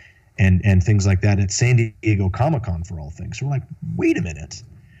things like that at San Diego Comic-Con, for all things. So we're like, wait a minute.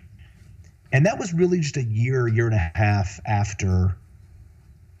 And that was really just a year and a half after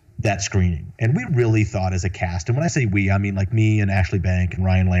that screening. And we really thought as a cast, and when I say we, I mean like me and Ashley Bank and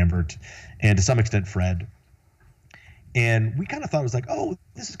Ryan Lambert and to some extent Fred. And we kind of thought it was like, oh,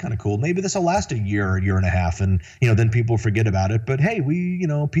 this is kind of cool. Maybe this will last a year and a half, and then people forget about it. But hey,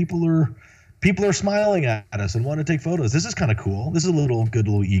 people are smiling at us and want to take photos. This is kind of cool. This is a good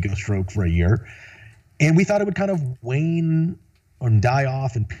little ego stroke for a year. And we thought it would kind of wane and die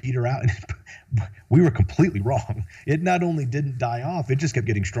off and peter out. And we were completely wrong. It not only didn't die off, it just kept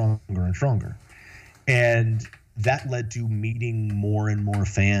getting stronger and stronger. And that led to meeting more and more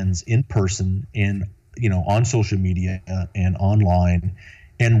fans in person and on social media and online,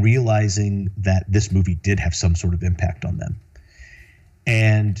 and realizing that this movie did have some sort of impact on them.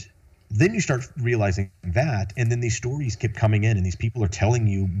 And then you start realizing that, and then these stories kept coming in, and these people are telling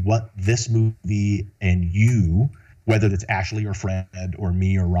you what this movie, and you, whether it's Ashley or Fred or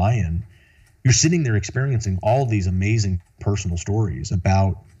me or Ryan, you're sitting there experiencing all these amazing personal stories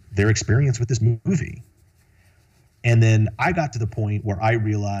about their experience with this movie. And then I got to the point where I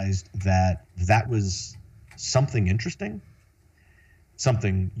realized that was something interesting,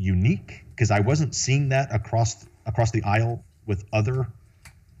 something unique, because I wasn't seeing that across the aisle with other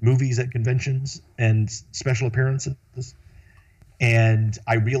movies at conventions and special appearances. And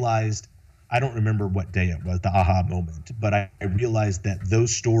I realized, I don't remember what day it was, the aha moment, but I realized that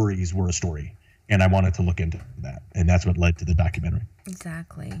those stories were a story, and I wanted to look into that. And that's what led to the documentary.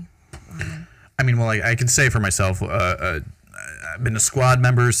 Exactly. I mean, well, I can say for myself, I've been a squad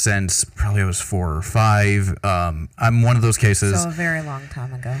member since probably I was 4 or 5. I'm one of those cases. So a very long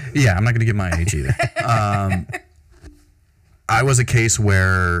time ago. Yeah, I'm not going to give my age either. I was a case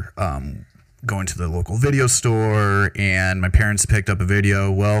where going to the local video store and my parents picked up a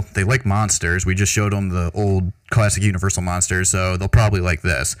video. Well, they like monsters. We just showed them the old classic Universal monsters, so they'll probably like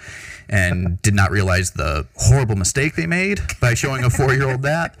this. And did not realize the horrible mistake they made by showing a 4-year-old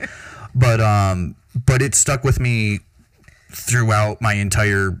that. But it stuck with me throughout my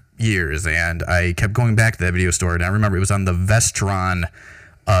entire years, and I kept going back to that video store. And I remember it was on the Vestron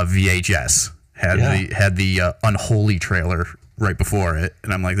VHS. Had the Unholy trailer right before it,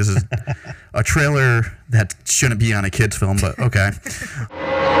 and I'm like, this is a trailer that shouldn't be on a kid's film, but okay.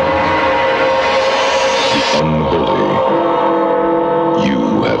 Unholy,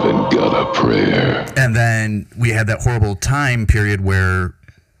 you haven't got a prayer. And then we had that horrible time period where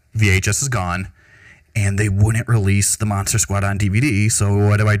VHS is gone, and they wouldn't release the Monster Squad on DVD. So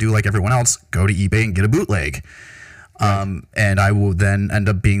what do I do like everyone else? Go to eBay and get a bootleg. Right. And I will then end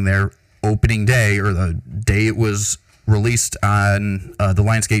up being there opening day, or the day it was released on the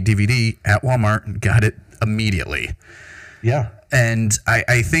Lionsgate DVD at Walmart, and got it immediately. Yeah. And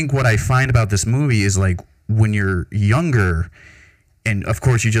I think what I find about this movie is, like, when you're younger, and of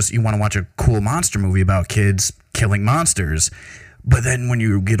course you want to watch a cool monster movie about kids killing monsters, but then when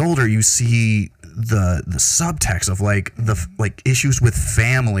you get older, you see the subtext of like issues with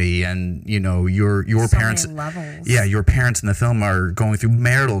family, and your so parents, many levels. Yeah, your parents in the film are going through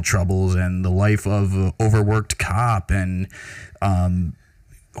marital troubles and the life of an overworked cop, and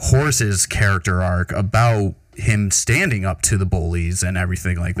Horace's character arc about him standing up to the bullies and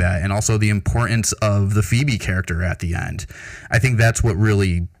everything like that, and also the importance of the Phoebe character at the end. I think that's what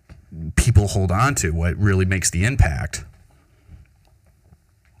really people hold on to, what really makes the impact.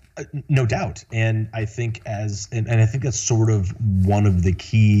 No doubt. And I think and I think that's sort of one of the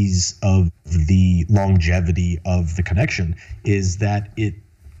keys of the longevity of the connection is that it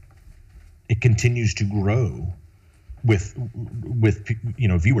continues to grow with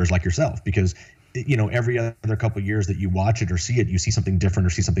viewers like yourself, because every other couple of years that you watch it or see it, you see something different or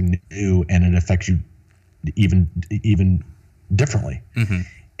see something new, and it affects you even differently. Mm-hmm.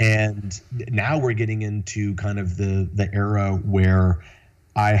 And now we're getting into kind of the era where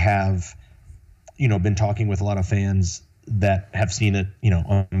I have, been talking with a lot of fans that have seen it,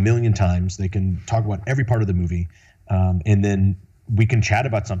 a million times. They can talk about every part of the movie, and then we can chat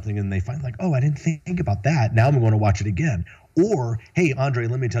about something, and they find like, oh, I didn't think about that. Now I'm going to watch it again. Or, hey, Andre,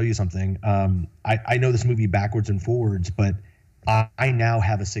 let me tell you something. I know this movie backwards and forwards, but I now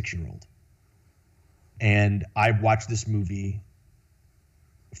have a 6-year-old, and I've watched this movie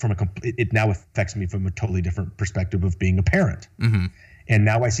from it now affects me from a totally different perspective of being a parent. Mm-hmm. And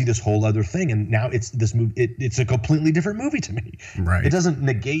now I see this whole other thing, and now it's this movie. It's a completely different movie to me. Right. It doesn't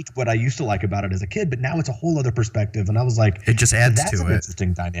negate what I used to like about it as a kid, but now it's a whole other perspective. And I was like, it just adds to it. That's an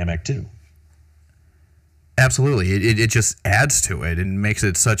interesting dynamic too. Absolutely, it just adds to it and makes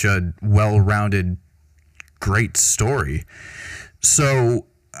it such a well-rounded, great story. So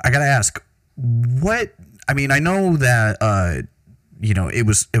I gotta ask, I know that. It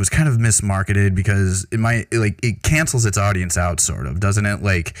was kind of mismarketed because it cancels its audience out, sort of, doesn't it?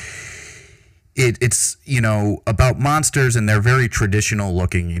 Like it's about monsters, and they're very traditional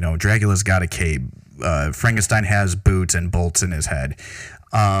looking. Dracula's got a cape, Frankenstein has boots and bolts in his head,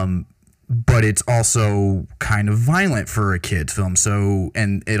 but it's also kind of violent for a kid's film. So,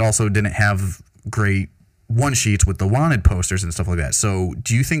 and it also didn't have great one sheets with the wanted posters and stuff like that. So,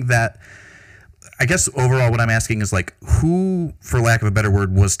 do you think that? I guess overall what I'm asking is like, who, for lack of a better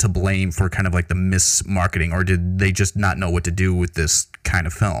word, was to blame for kind of like the mismarketing, or did they just not know what to do with this kind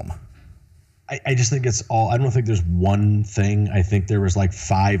of film? I just think it's all, I don't think there's one thing. I think there was like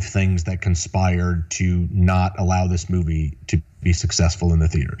 5 things that conspired to not allow this movie to be successful in the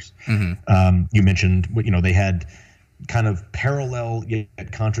theaters. Mm-hmm. You mentioned, they had kind of parallel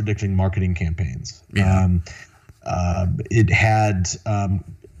yet contradicting marketing campaigns. Yeah. It had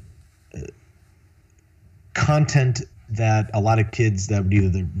content that a lot of kids that would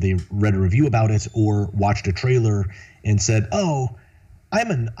either they read a review about it or watched a trailer and said, "Oh,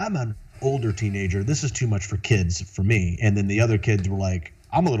 I'm an older teenager. This is too much for kids for me." And then the other kids were like,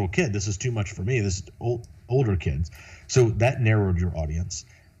 "I'm a little kid. This is too much for me. This is older kids." So that narrowed your audience.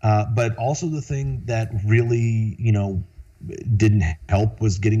 But also the thing that really, didn't help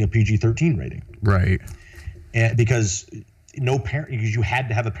was getting a PG-13 rating. Right. And because because you had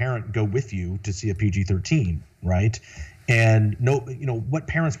to have a parent go with you to see a PG-13, right? And what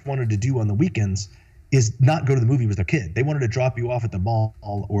parents wanted to do on the weekends is not go to the movie with their kid. They wanted to drop you off at the mall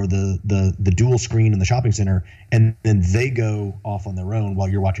or the dual screen in the shopping center, and then they go off on their own while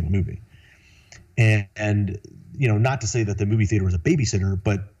you're watching the movie. And not to say that the movie theater was a babysitter,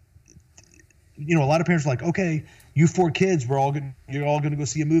 but a lot of parents are like, okay, you 4 kids, you're all going to go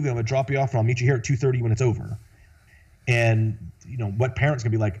see a movie. I'm going to drop you off, and I'll meet you here at 2:30 when it's over. And what parents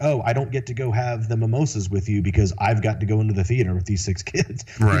can be like, oh, I don't get to go have the mimosas with you because I've got to go into the theater with these 6 kids.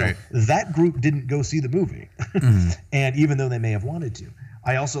 Right. That group didn't go see the movie. Mm-hmm. And even though they may have wanted to,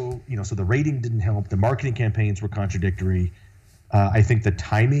 I also, so the rating didn't help. The marketing campaigns were contradictory. I think the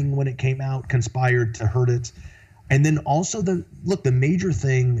timing when it came out conspired to hurt it. And then also the major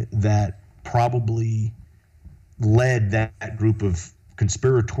thing that probably led that group of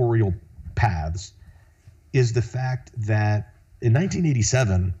conspiratorial paths is the fact that in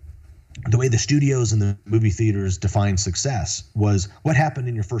 1987, the way the studios and the movie theaters defined success was what happened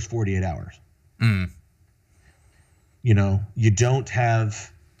in your first 48 hours. Mm. You don't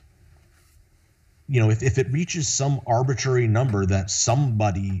have, if it reaches some arbitrary number that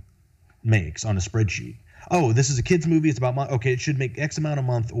somebody makes on a spreadsheet. Oh, this is a kid's movie. It's about okay, it should make X amount a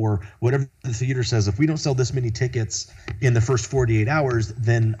month or whatever the theater says. If we don't sell this many tickets in the first 48 hours,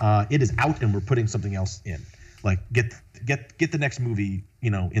 then it is out and we're putting something else in. Like get the next movie,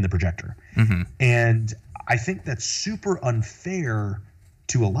 in the projector. Mm-hmm. And I think that's super unfair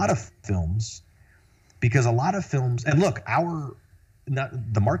to a lot of films, because a lot of films, and look,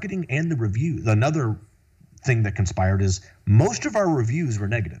 the marketing and the review, another thing that conspired is most of our reviews were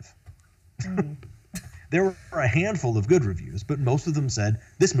negative. Mm. There were a handful of good reviews, but most of them said,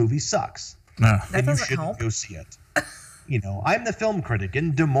 this movie sucks. And you shouldn't go see it. I'm the film critic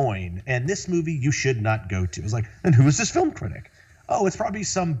in Des Moines, and this movie you should not go to. It's like, and who is this film critic? oh, it's probably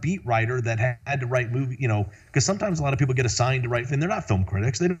some beat writer that had to write movie, because sometimes a lot of people get assigned to write, and they're not film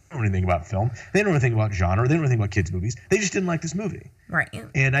critics. They don't know anything about film. They don't know anything about genre. They don't know anything about kids' movies. They just didn't like this movie. Right.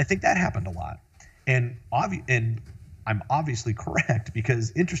 And I think that happened a lot. And I'm obviously correct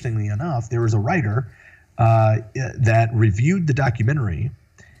because, interestingly enough, there was a writer that reviewed the documentary,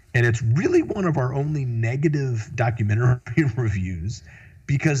 and it's really one of our only negative documentary reviews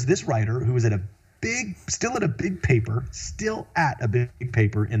because this writer, who was still at a big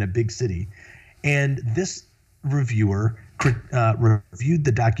paper in a big city, and this reviewer reviewed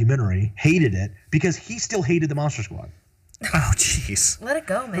the documentary, hated it because he still hated the Monster Squad. Oh, jeez. Let it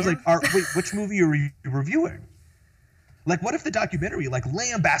go, man. I was like, wait, which movie are you reviewing? Like, what if the documentary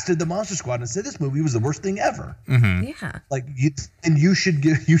lambasted the Monster Squad and said this movie was the worst thing ever? Mm-hmm. Yeah. Like, you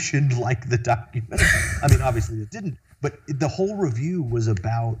should like the documentary. I mean, obviously it didn't, but the whole review was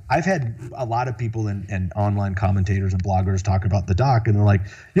about. I've had a lot of people and online commentators and bloggers talk about the doc, and they're like,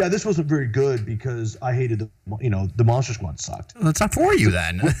 "Yeah, this wasn't very good because I hated the Monster Squad sucked." Well, it's not for you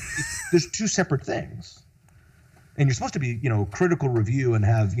then. There's two separate things, and you're supposed to be critical review and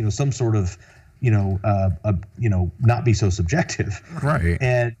have some sort of not be so subjective.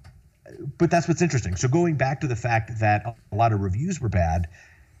 Right. But that's what's interesting. So going back to the fact that a lot of reviews were bad,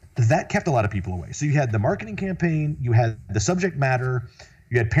 that kept a lot of people away. So you had the marketing campaign, you had the subject matter,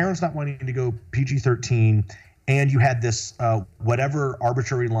 you had parents not wanting to go PG-13, and you had this whatever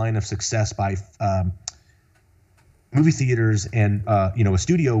arbitrary line of success by movie theaters and a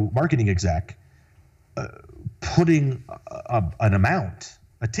studio marketing exec putting an amount,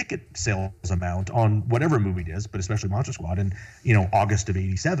 a ticket sales amount on whatever movie it is, but especially Monster Squad in August of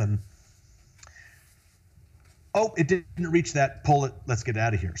 '87. Oh, it didn't reach that. Pull it. Let's get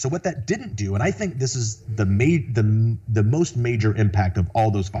out of here. So what that didn't do, and I think this is the most major impact of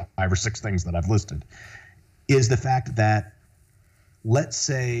all those 5 or 6 things that I've listed, is the fact that, let's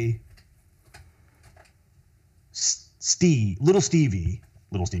say, little Stevie,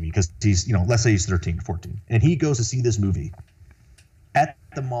 because he's let's say he's 13, 14, and he goes to see this movie at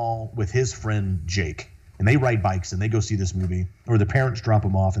the mall with his friend Jake, and they ride bikes and they go see this movie, or the parents drop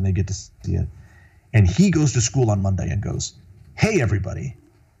him off and they get to see it. And he goes to school on Monday and goes, "Hey, everybody,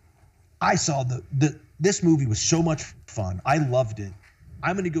 I saw this movie was so much fun. I loved it.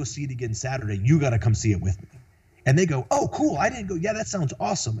 I'm going to go see it again Saturday. You got to come see it with me." And they go, "Oh, cool. I didn't go. Yeah, that sounds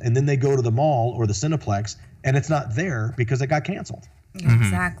awesome." And then they go to the mall or the Cineplex, and it's not there because it got canceled.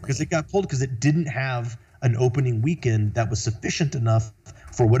 Exactly. Because it got pulled because it didn't have an opening weekend that was sufficient enough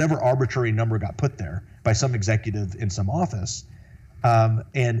for whatever arbitrary number got put there by some executive in some office.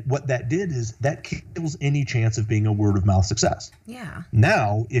 And what that did is that kills any chance of being a word of mouth success. Yeah.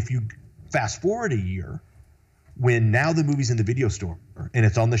 Now, if you fast forward a year, when now the movie's in the video store and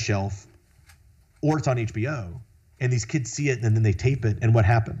it's on the shelf or it's on HBO, and these kids see it and then they tape it, and what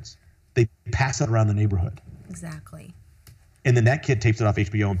happens? They pass it around the neighborhood. Exactly. And then that kid tapes it off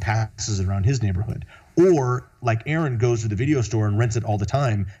HBO and passes it around his neighborhood. Or like Aaron goes to the video store and rents it all the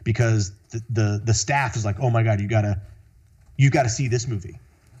time because the staff is like, "Oh my God, you gotta see this movie."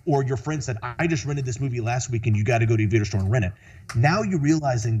 Or your friend said, "I just rented this movie last week and you got to go to the video store and rent it." Now you're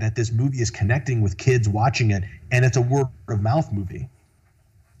realizing that this movie is connecting with kids watching it, and it's a word of mouth movie.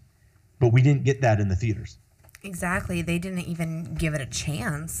 But we didn't get that in the theaters. Exactly. They didn't even give it a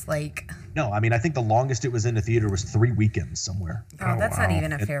chance. No, I mean, I think the longest it was in the theater was 3 weekends somewhere. Oh, that's not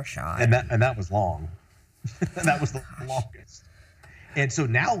even a fair shot. And that was long. And that was the longest. And so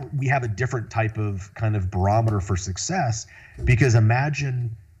now we have a different type of kind of barometer for success, because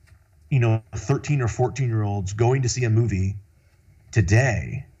imagine, 13 or 14-year-olds going to see a movie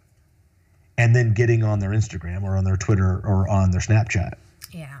today and then getting on their Instagram or on their Twitter or on their Snapchat.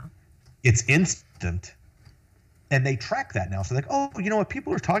 Yeah. It's instant. And they track that now. So like, oh, you know what?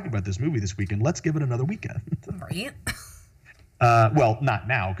 People are talking about this movie this weekend. Let's give it another weekend. Right. Well, not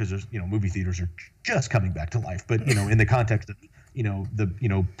now, because there's, movie theaters are just coming back to life. But, in the context of,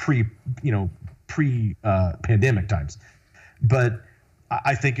 the, pre pandemic times. But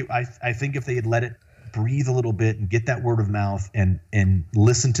I think if they had let it breathe a little bit and get that word of mouth and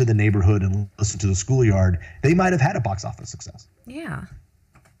listen to the neighborhood and listen to the schoolyard, they might have had a box office success. Yeah.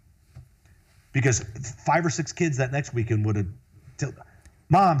 Because 5 or 6 kids that next weekend would have told,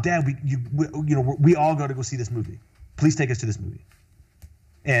 "Mom, Dad, we all got to go see this movie. Please take us to this movie."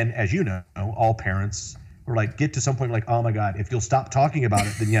 And as you know, all parents were like, get to some point like, "Oh my God, if you'll stop talking about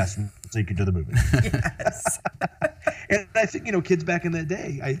it, then yes, we'll take you to the movie." Yes. And I think, kids back in that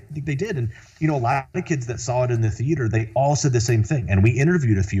day, I think they did. And, a lot of kids that saw it in the theater, they all said the same thing. And we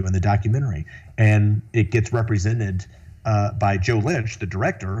interviewed a few in the documentary, and it gets represented by Joe Lynch, the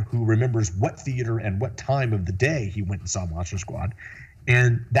director, who remembers what theater and what time of the day he went and saw Monster Squad.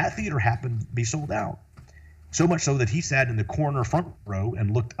 And that theater happened to be sold out. So much so that he sat in the corner front row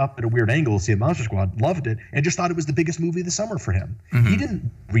and looked up at a weird angle to see a Monster Squad, loved it, and just thought it was the biggest movie of the summer for him. He didn't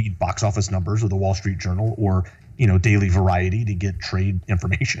read box office numbers or the Wall Street Journal or Daily Variety to get trade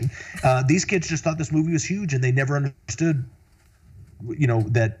information. These kids just thought this movie was huge, and they never understood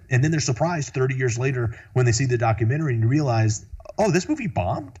that. And then they're surprised 30 years later when they see the documentary and realize, oh, this movie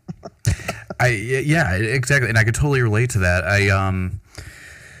bombed. Yeah, exactly. And I could totally relate to that.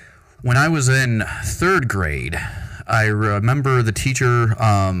 When I was in 3rd grade, I remember the teacher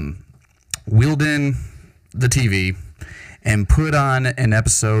wheeled in the TV and put on an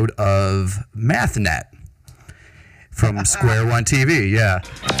episode of MathNet from Square One TV. Yeah.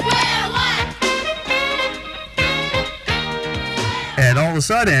 Square One! And all of a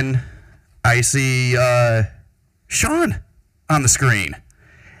sudden, I see Sean on the screen.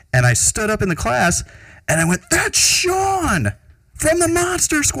 And I stood up in the class and I went, "That's Sean from the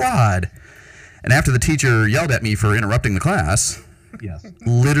Monster Squad." And after the teacher yelled at me for interrupting the class, yes,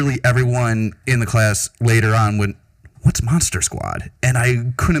 literally everyone in the class later on went, "What's Monster Squad?" And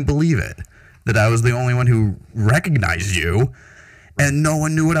I couldn't believe it, that I was the only one who recognized you, and no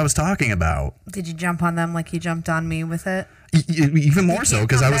one knew what I was talking about. Did you jump on them like you jumped on me with it? Even more so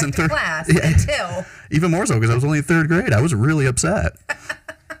because I was in 3rd class. Too. Even more so because I was only in 3rd grade. I was really upset.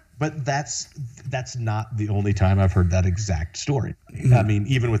 But that's not the only time I've heard that exact story. I mean,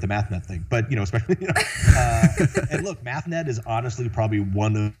 even with the MathNet thing. But especially and look, MathNet is honestly probably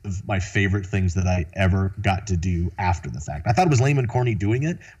one of my favorite things that I ever got to do after the fact. I thought it was lame and corny doing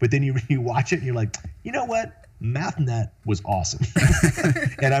it, but then you watch it and you're like, you know what? MathNet was awesome,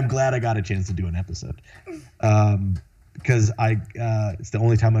 and I'm glad I got a chance to do an episode. Because it's the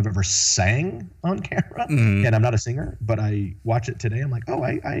only time I've ever sang on camera, and I'm not a singer, but I watch it today. I'm like, oh,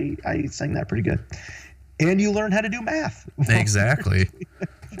 I sang that pretty good. And you learn how to do math. Exactly.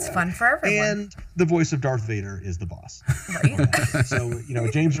 It's fun for everyone. And the voice of Darth Vader is the boss. Right. So,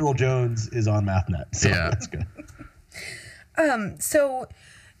 James Earl Jones is on MathNet. So yeah. That's good. So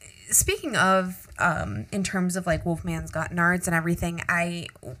speaking of, in terms of like Wolfman's Got Nards and everything, I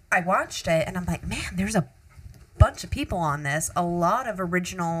watched it and I'm like, man, there's a bunch of people on this, a lot of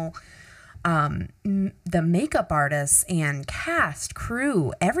original the makeup artists and cast,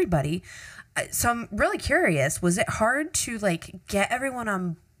 crew, everybody. So I'm really curious, was it hard to like get everyone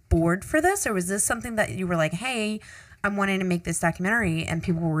on board for this, or was this something that you were like, hey, I'm wanting to make this documentary, and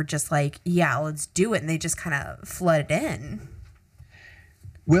people were just like, yeah, let's do it, and they just kind of flooded in?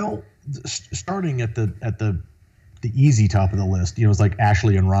 Well, starting at the easy top of the list, it's like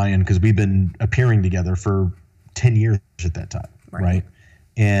Ashley and Ryan, because we've been appearing together for 10 years at that time, right?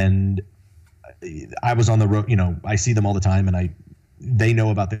 And I was on the road, I see them all the time, and they know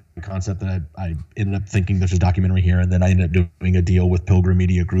about the concept that I ended up thinking there's a documentary here, and then I ended up doing a deal with Pilgrim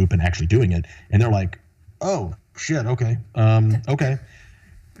Media Group and actually doing it, and they're like, oh shit, okay, okay.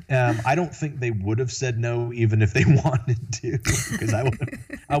 I don't think they would have said no even if they wanted to, because I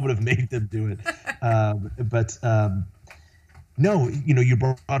would have made them do it. But no, you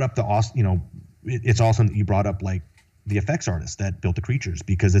brought up the awesome, it's awesome that you brought up like the effects artists that built the creatures,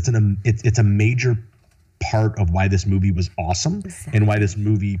 because it's a major part of why this movie was awesome and why this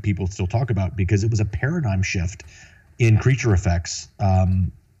movie people still talk about, because it was a paradigm shift in creature effects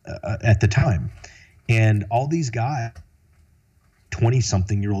at the time. And all these guys,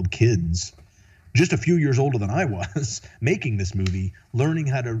 20-something-year-old kids, just a few years older than I was, making this movie, learning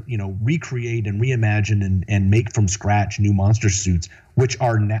how to recreate and reimagine and make from scratch new monster suits, which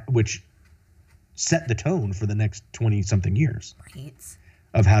set the tone for the next 20-something years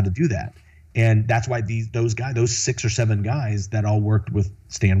of how to do that. And that's why those 6 or 7 guys that all worked with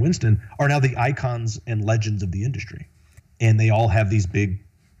Stan Winston are now the icons and legends of the industry. And they all have these big,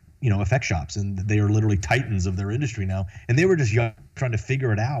 effect shops, and they are literally titans of their industry now. And they were just young, trying to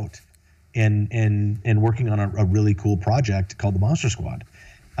figure it out and working on a really cool project called the Monster Squad.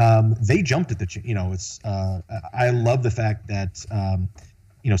 They jumped at the, I love the fact that,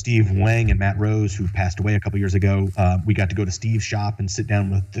 Steve Wang and Matt Rose, who passed away a couple years ago, we got to go to Steve's shop and sit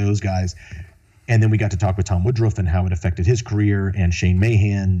down with those guys. And then we got to talk with Tom Woodruff and how it affected his career, and Shane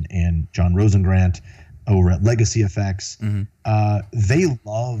Mahan and John Rosengrant over at Legacy Effects. They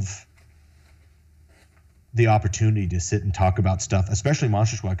love the opportunity to sit and talk about stuff, especially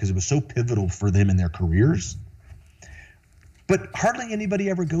Monster Squad, because it was so pivotal for them in their careers. But hardly anybody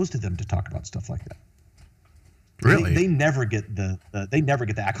ever goes to them to talk about stuff like that. Really? They never get the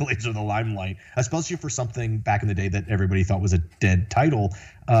accolades or the limelight, especially for something back in the day that everybody thought was a dead title.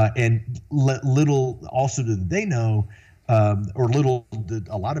 And little also did they know or little did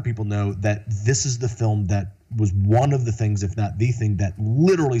a lot of people know that this is the film that was one of the things, if not the thing, that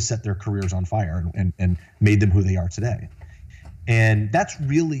literally set their careers on fire and made them who they are today. And that's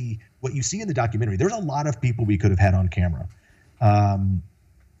really what you see in the documentary. There's a lot of people we could have had on camera.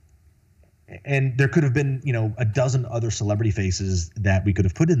 And there could have been, a dozen other celebrity faces that we could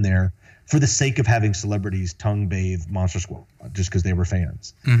have put in there for the sake of having celebrities tongue bathe Monster Squad just because they were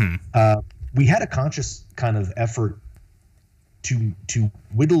fans. We had a conscious kind of effort to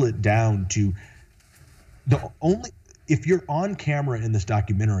whittle it down to if you're on camera in this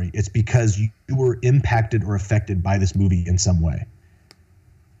documentary, it's because you were impacted or affected by this movie in some way,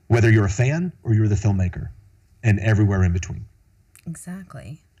 whether you're a fan or you're the filmmaker, and everywhere in between.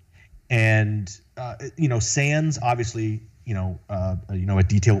 Exactly. And Sans, obviously, a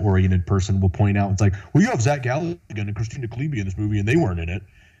detail-oriented person will point out, it's like, well, you have Zach Galligan and Christina Klebe in this movie, and they weren't in it,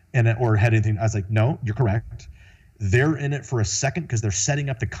 or had anything. I was like, no, you're correct. They're in it for a second because they're setting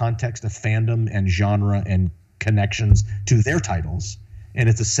up the context of fandom and genre and connections to their titles, and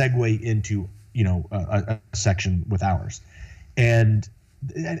it's a segue into a section with ours, and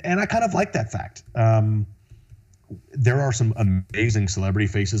I kind of like that fact. There are some amazing celebrity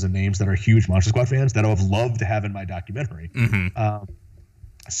faces and names that are huge Monster Squad fans that I would have loved to have in my documentary.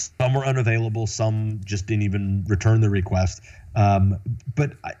 Some were unavailable, some just didn't even return the request.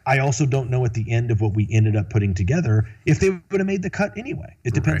 But I also don't know at the end of what we ended up putting together if they would have made the cut anyway.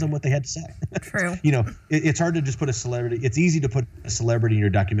 It depends on what they had to say. True. It's hard to just put a celebrity. It's easy to put a celebrity in your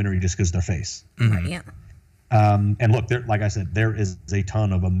documentary just because their face. Right, yeah. And look, like I said, there is a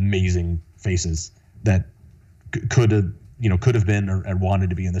ton of amazing faces that could have been or wanted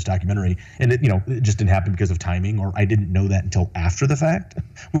to be in this documentary, and it just didn't happen because of timing, or I didn't know that until after the fact,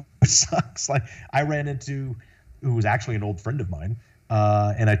 which sucks. Like, I ran into who was actually an old friend of mine,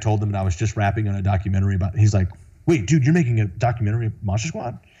 and I told him that I was just wrapping on a documentary about. He's like, "Wait, dude, you're making a documentary of Monster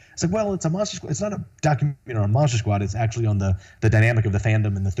Squad?" It's like, well, it's a Monster Squad. It's not a documentary on Monster Squad. It's actually on the dynamic of the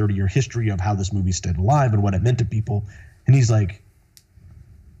fandom and the 30-year history of how this movie stayed alive and what it meant to people. And he's like,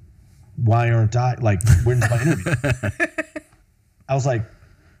 why aren't I, like, when's my interview? I was like,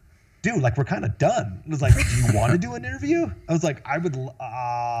 dude, like, we're kind of done. It was like, do you want to do an interview? I was like, I would,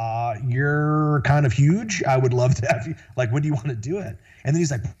 you're kind of huge. I would love to have you. Like, when do you want to do it? And then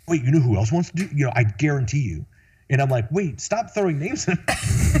he's like, wait, you know who else wants to do? I guarantee you. And I'm like, wait, stop throwing names at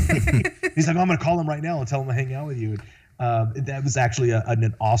me. He's like, I'm going to call him right now and tell him to hang out with you. That was actually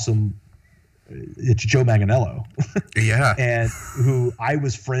an awesome. It's Joe Manganiello. Yeah. And who I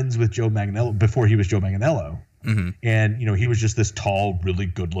was friends with Joe Manganiello before he was Joe Manganiello. And, he was just this tall, really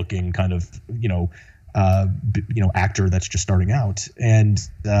good looking kind of, actor that's just starting out. And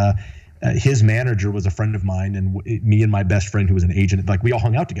his manager was a friend of mine, and me and my best friend who was an agent, like, we all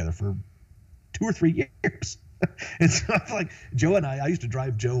hung out together for 2 or 3 years. And so I like Joe and I used to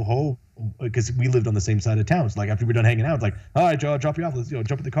drive Joe home because we lived on the same side of town. So like after we were done hanging out, it's like, all right, Joe, I'll drop you off. Let's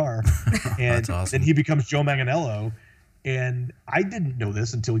jump in the car. And That's awesome. Then he becomes Joe Manganiello. And I didn't know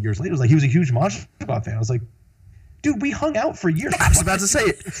this until years later. It was like he was a huge Monster Squad fan. I was like, dude, we hung out for years. I was about to say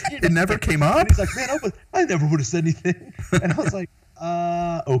it never came up. And he's like, man, I never would have said anything. And I was like,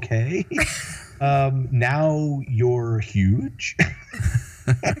 okay. Now you're huge.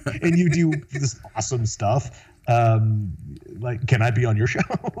 And you do this awesome stuff. Like, can I be on your show?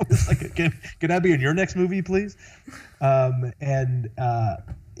 It's like, can I be in your next movie, please? But then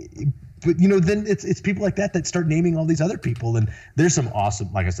it's people like that start naming all these other people, and there's some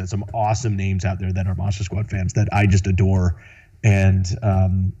awesome, like I said, some awesome names out there that are Monster Squad fans that I just adore, and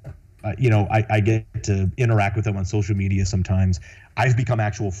I get to interact with them on social media sometimes. I've become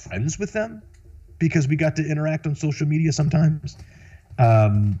actual friends with them because we got to interact on social media sometimes.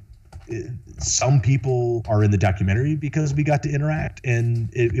 Some people are in the documentary because we got to interact, and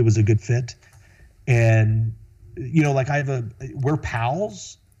it was a good fit. And like we're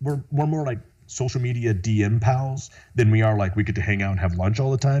pals. We're more like social media DM pals than we are like we get to hang out and have lunch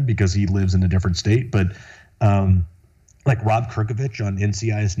all the time because he lives in a different state. But like Rob Kirkovich on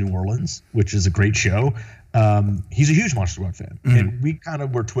NCIS New Orleans, which is a great show. He's a huge Monster Squad fan, and we kind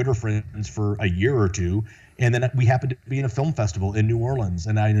of were Twitter friends for a year or two. And then we happened to be in a film festival in New Orleans,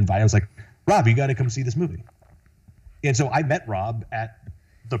 and I was like, Rob, you got to come see this movie. And so I met Rob at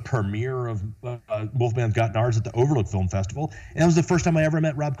the premiere of Wolfman's Got Nards at the Overlook Film Festival, and that was the first time I ever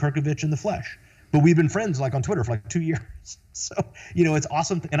met Rob Kirkovich in the flesh. But we've been friends like on Twitter for like 2 years. So, it's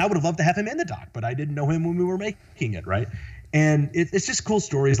awesome. And I would have loved to have him in the doc, but I didn't know him when we were making it, right? And it's just cool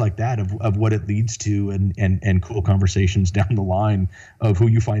stories like that of what it leads to, and cool conversations down the line of who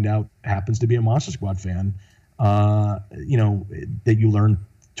you find out happens to be a Monster Squad fan, that you learn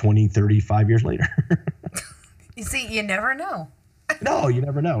 20, 35 years later. You see, you never know. No, you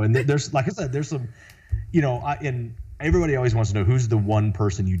never know. And there's, like I said, there's some, and everybody always wants to know who's the one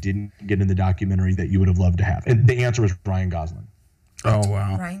person you didn't get in the documentary that you would have loved to have. And the answer is Ryan Gosling. Oh,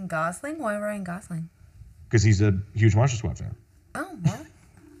 wow. Ryan Gosling? Why Ryan Gosling? Because he's a huge Monster Squad fan. Oh, well.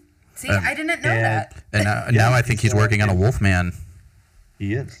 See, I didn't know that. And now I think he's working on a Wolfman.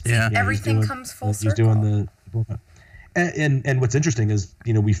 He is. Yeah. Everything comes full circle. He's doing the and what's interesting is,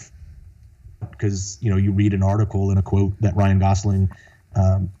 because you read an article and a quote that Ryan Gosling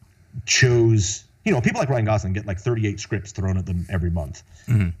chose. People like Ryan Gosling get like 38 scripts thrown at them every month,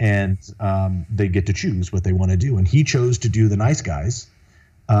 and they get to choose what they want to do. And he chose to do The Nice Guys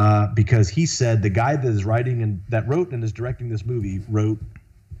because he said the guy that is wrote and is directing this movie wrote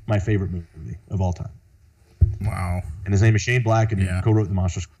my favorite movie of all time. Wow. And his name is Shane Black, and he co-wrote The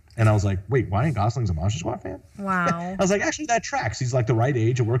Monster Squad. And I was like, wait, Ryan Gosling's a Monster Squad fan? Wow. I was like, actually, that tracks. He's like the right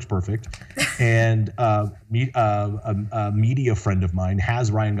age. It works perfect. And a media friend of mine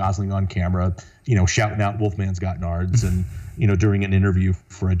has Ryan Gosling on camera, shouting out Wolfman's Got Nards. And, during an interview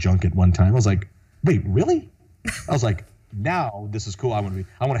for a junket one time, I was like, wait, really? I was like, now this is cool. I want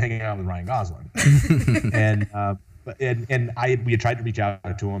to hang out with Ryan Gosling. And we had tried to reach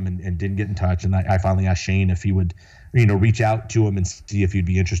out to him and didn't get in touch. And I finally asked Shane if he would, reach out to him and see if he'd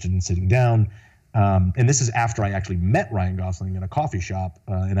be interested in sitting down. And this is after I actually met Ryan Gosling in a coffee shop,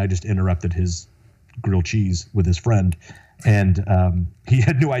 and I just interrupted his grilled cheese with his friend, and he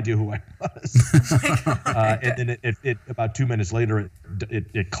had no idea who I was. And then it about 2 minutes later,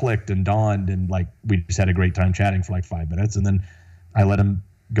 it clicked and dawned, and like we just had a great time chatting for like 5 minutes, and then I let him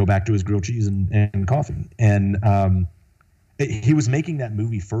go back to his grilled cheese and coffee. And he was making that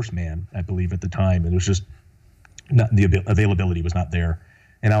movie First Man, I believe, at the time, and it was just the availability was not there.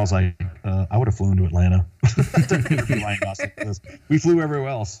 And I was like, I would have flown to Atlanta to interview Ryan Gosling. We flew everywhere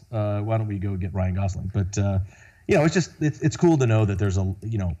else. Why don't we go get Ryan Gosling? But it's just it's cool to know that there's a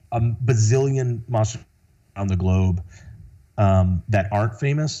bazillion monsters on the globe that aren't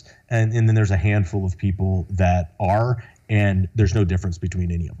famous, and then there's a handful of people that are, and there's no difference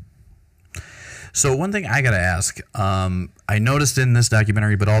between any of them. So one thing I got to ask, I noticed in this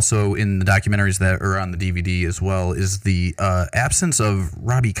documentary, but also in the documentaries that are on the DVD as well, is the absence of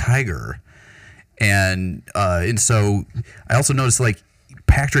Robbie Kiger. And so I also noticed, like,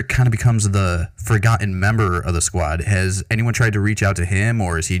 Patrick kind of becomes the forgotten member of the squad. Has anyone tried to reach out to him,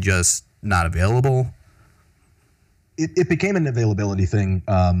 or is he just not available? It became an availability thing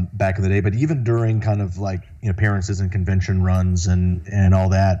back in the day, but even during kind of like appearances and convention runs and all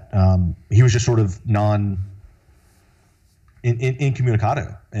that, he was just sort of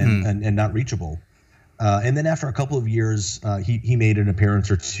incommunicado and not reachable. And then after a couple of years, he made an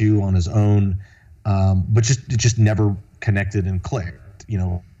appearance or two on his own, but it just never connected and clicked,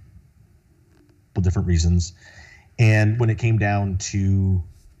 for different reasons. And when it came down to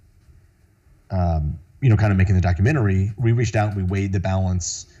kind of making the documentary, we reached out and we weighed the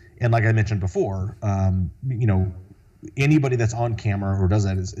balance. And like I mentioned before, anybody that's on camera or does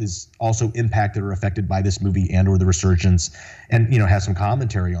that is also impacted or affected by this movie and or the resurgence, and has some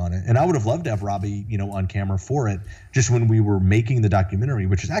commentary on it. And I would have loved to have Robbie on camera for it, just when we were making the documentary,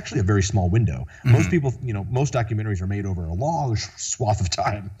 which is actually a very small window. Mm-hmm. Most people, most documentaries are made over a long swath of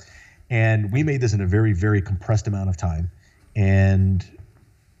time, and we made this in a very, very compressed amount of time. And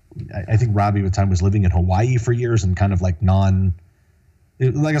I think Robbie at the time was living in Hawaii for years and kind of like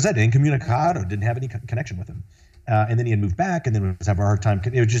like I said, incommunicado, didn't have any connection with him. And then he had moved back, and then we was having a hard time.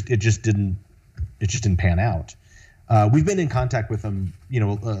 It just didn't pan out. We've been in contact with him,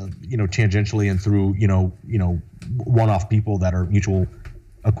 tangentially and through, one-off people that are mutual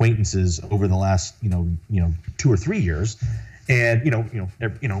acquaintances over the last, 2 or 3 years, and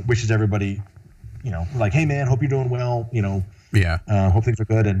wishes everybody, like, hey man, hope you're doing well, Yeah. Hope things are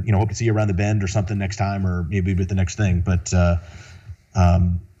good, and hope to see you around the bend or something next time, or maybe with the next thing. But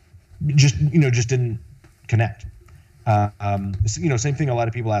just didn't connect. Same thing. A lot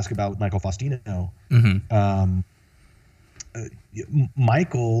of people ask about Michael Faustino. Mm-hmm.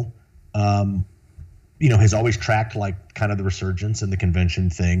 Michael, has always tracked like kind of the resurgence and the convention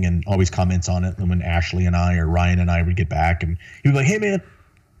thing, and always comments on it. And when Ashley and I or Ryan and I would get back, and he'd be like, "Hey man,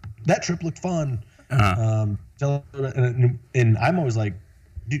 that trip looked fun." Uh-huh. And I'm always like,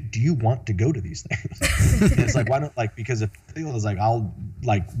 do you want to go to these things? And it's like, why don't, like, because if the deal is like, I'll,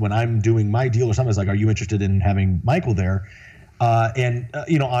 like, when I'm doing my deal or something, it's like, are you interested in having Michael there?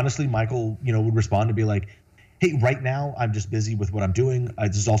 Honestly, Michael, would respond to be like, hey, right now I'm just busy with what I'm doing.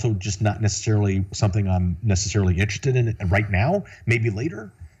 This is also just not necessarily something I'm necessarily interested in right now, maybe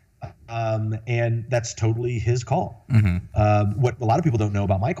later. And that's totally his call. Mm-hmm. What a lot of people don't know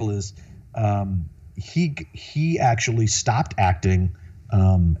about Michael is, he actually stopped acting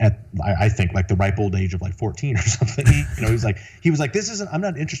at I think like the ripe old age of like 14 or something. He was like I'm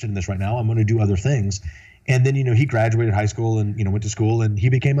not interested in this right now. I'm going to do other things. And then he graduated high school and went to school and he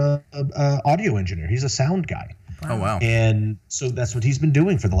became a audio engineer. He's a sound guy. Oh wow. And so that's what he's been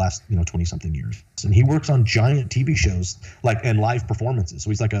doing for the last 20 something years. And he works on giant TV shows and live performances.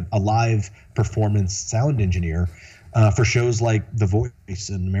 So he's like a live performance sound engineer for shows like The Voice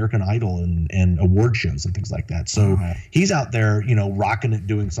and American Idol and award shows and things like that. So he's out there, rocking it,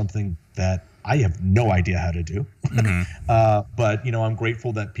 doing something that I have no idea how to do. Mm-hmm. But I'm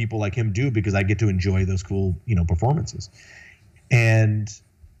grateful that people like him do, because I get to enjoy those cool, performances. And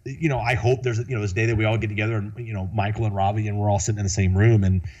I hope there's this day that we all get together and Michael and Robbie and we're all sitting in the same room,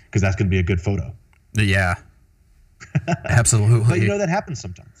 and because that's going to be a good photo. Yeah, absolutely. But that happens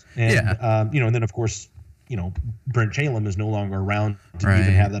sometimes. And, and then of course Brent Chalem is no longer around to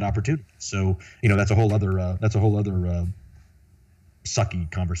even have that opportunity. So that's a whole other sucky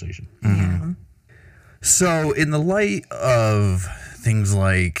conversation. Mm-hmm. So in the light of things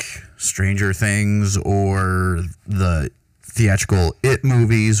like Stranger Things or the theatrical It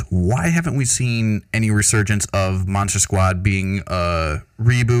movies, why haven't we seen any resurgence of Monster Squad being a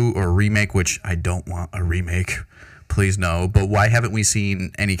reboot or remake? Which I don't want a remake, please no. But why haven't we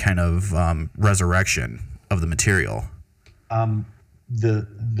seen any kind of resurrection of the material?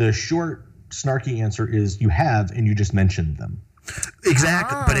 The short snarky answer is you have, and you just mentioned them.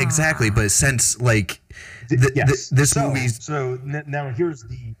 Exactly. But since this movie's now here's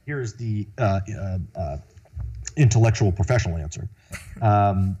the intellectual professional answer.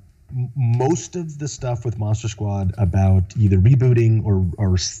 Most of the stuff with Monster Squad about either rebooting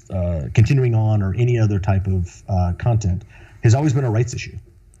or continuing on or any other type of content has always been a rights issue.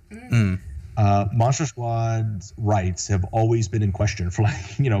 Monster Squad's rights have always been in question for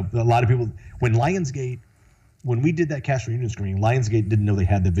a lot of people. When we did that cast reunion screening, Lionsgate didn't know they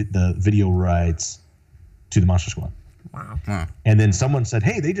had the video rights to the Monster Squad. Wow. Huh. And then someone said,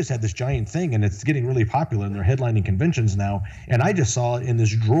 hey, they just had this giant thing and it's getting really popular and they're headlining conventions now. And I just saw in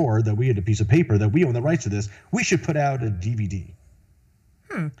this drawer that we had a piece of paper that we own the rights to this. We should put out a DVD.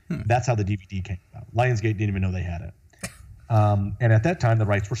 That's how the DVD came out. Lionsgate didn't even know they had it. And at that time, the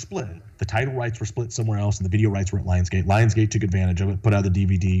rights were split. The title rights were split somewhere else and the video rights were at Lionsgate. Lionsgate took advantage of it, put out the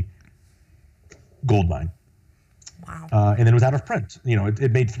DVD, goldmine. Wow. And then it was out of print.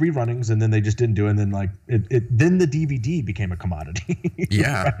 It made 3 runnings, and then they just didn't do it. And then then the DVD became a commodity.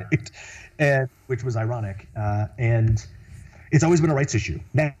 Yeah. Right? And which was ironic. And it's always been a rights issue.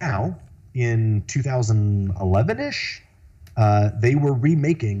 Now, in 2011-ish, they were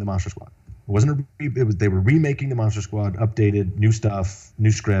remaking the Monster Squad. It wasn't they were remaking the Monster Squad, updated, new stuff,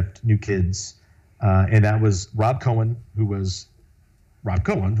 new script, new kids, and that was Rob Cohen, who's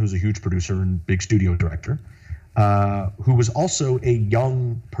a huge producer and big studio director. Who was also a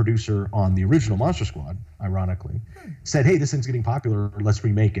young producer on the original Monster Squad, ironically, said, hey, this thing's getting popular, let's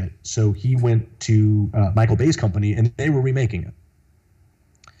remake it. So he went to Michael Bay's company, and they were remaking it.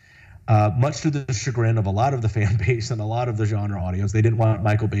 Much to the chagrin of a lot of the fan base and a lot of the genre audience. They didn't want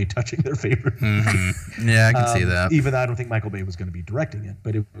Michael Bay touching their favorite movie. Mm-hmm. Yeah, I can see that. Even though I don't think Michael Bay was going to be directing it,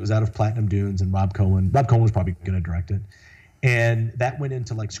 but it was out of Platinum Dunes and Rob Cohen. Rob Cohen was probably going to direct it. And that went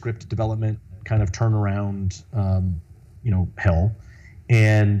into script development, kind of turnaround, hell.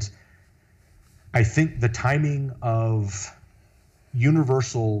 And I think the timing of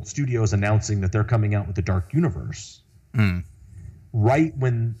Universal Studios announcing that they're coming out with the Dark Universe, right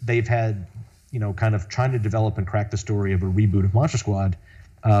when they've had, kind of trying to develop and crack the story of a reboot of Monster Squad,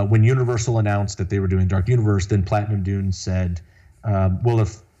 when Universal announced that they were doing Dark Universe, then Platinum Dunes said, well,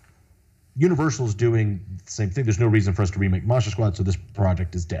 if Universal's doing the same thing, there's no reason for us to remake Monster Squad, so this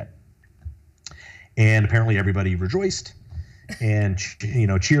project is dead. And apparently everybody rejoiced and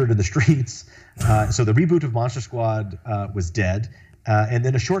cheered in the streets. So the reboot of Monster Squad was dead, and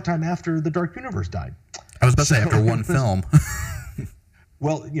then a short time after, the Dark Universe died. I was about to say after one film.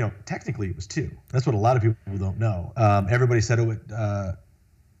 Well, technically it was 2. That's what a lot of people don't know. Everybody said it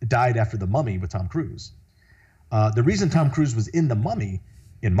died after The Mummy with Tom Cruise. The reason Tom Cruise was in The Mummy,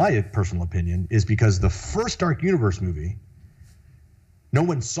 in my personal opinion, is because the first Dark Universe movie, no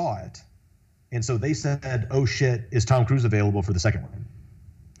one saw it. And so they said, oh, shit, is Tom Cruise available for the second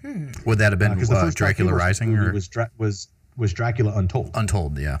one? Would that have been Dracula Rising? Or was Dracula Untold?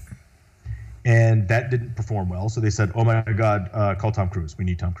 Untold, yeah. And that didn't perform well. So they said, oh, my God, call Tom Cruise. We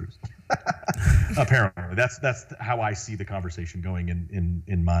need Tom Cruise. Apparently. That's how I see the conversation going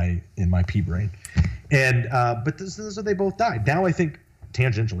in my pea brain. And so they both died. Now I think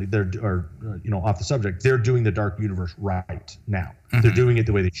tangentially, off the subject, they're doing the Dark Universe right now. Mm-hmm. They're doing it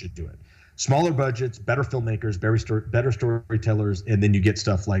the way they should do it. Smaller budgets, better filmmakers, better storytellers, and then you get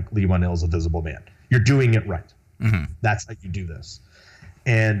stuff like Lee Wanell's Invisible Man. You're doing it right. Mm-hmm. That's how you do this.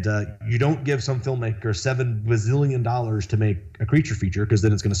 And you don't give some filmmaker $7 bazillion to make a creature feature, because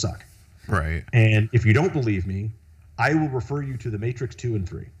then it's going to suck. Right. And if you don't believe me, I will refer you to The Matrix 2 and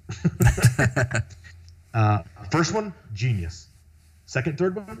 3. First one, genius. Second,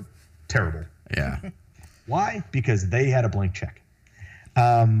 third one, terrible. Yeah. Why? Because they had a blank check.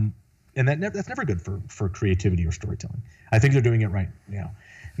 And that's never good for creativity or storytelling. I think they're doing it right now.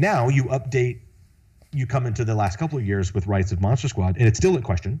 Now you come into the last couple of years with Rights of Monster Squad, and it's still in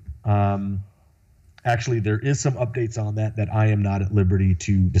question. Actually, there is some updates on that I am not at liberty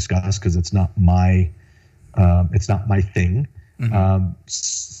to discuss, because it's not my thing.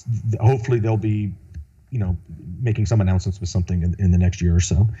 Mm-hmm. Hopefully they'll be, making some announcements with something in the next year or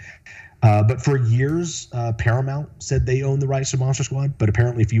so. But for years, Paramount said they own the rights to Monster Squad, but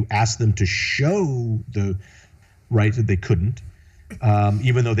apparently if you asked them to show the rights, they couldn't,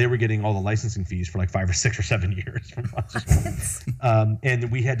 even though they were getting all the licensing fees for like 5 or 6 or 7 years from Monster Squad. And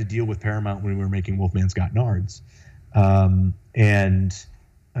we had to deal with Paramount when we were making Wolfman's Got Nards.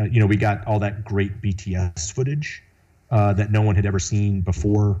 We got all that great BTS footage that no one had ever seen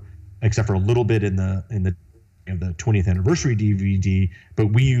before, except for a little bit in the 20th anniversary DVD,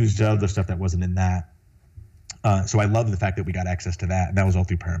 but we used other stuff that wasn't in that. So I love the fact that we got access to that, and that was all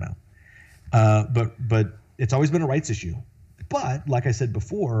through Paramount. But it's always been a rights issue. But like I said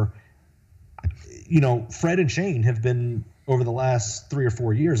before, Fred and Shane have been, over the last 3 or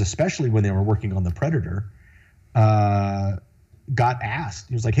 4 years, especially when they were working on The Predator, got asked.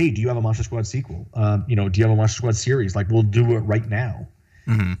 He was like, "Hey, do you have a Monster Squad sequel? Do you have a Monster Squad series? Like, we'll do it right now."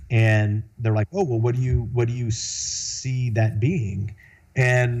 Mm-hmm. And they're like, "Oh, well, what do you see that being?"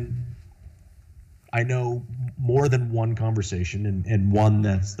 And I know more than one conversation, and one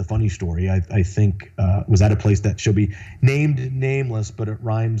that's the funny story, I think was at a place that should be named nameless, but it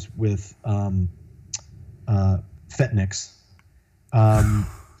rhymes with Fetniks.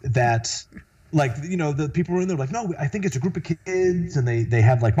 That, like, the people were in there like, "No, I think it's a group of kids, and they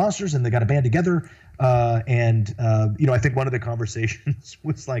have like monsters, and they got a band together." I think one of the conversations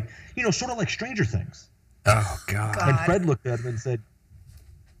was like, sort of like Stranger Things. Oh God. And Fred looked at him and said,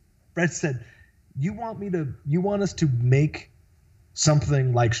 "You want us to make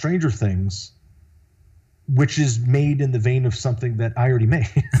something like Stranger Things, which is made in the vein of something that I already made."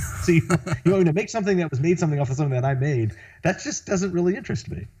 So you want me to make something that was made something off of something that I made? That just doesn't really interest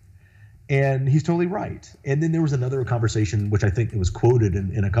me. And he's totally right. And then there was another conversation, which I think it was quoted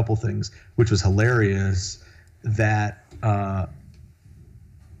in a couple things, which was hilarious, that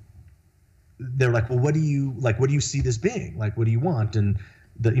they're like, "Well, what do you see this being? Like, what do you want?" And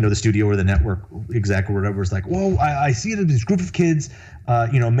the studio or the network exec or whatever is like, "Well, I see it as this group of kids.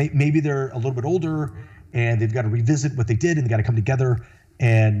 Maybe they're a little bit older, and they've got to revisit what they did, and they got to come together,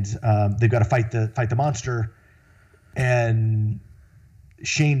 and they've got to fight the monster." And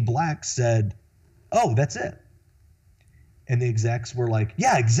Shane Black said, "Oh, that's it." And the execs were like,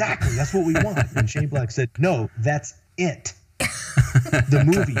 "Yeah, exactly. That's what we want." And Shane Black said, "No, that's it. The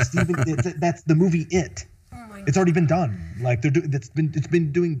movie, Steven. That's the movie. It. It's already been done. Like it's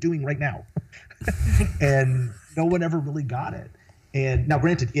been doing right now." And no one ever really got it. And now,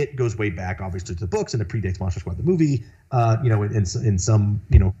 granted, it goes way back, obviously, to the books, and it predates Monster Squad the movie, in some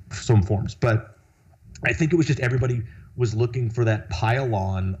forms. But I think it was just everybody was looking for that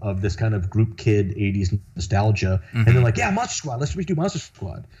pile-on of this kind of group kid 80s nostalgia. Mm-hmm. And they're like, "Yeah, Monster Squad, let's redo Monster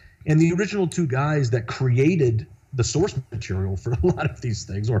Squad." And the original two guys that created the source material for a lot of these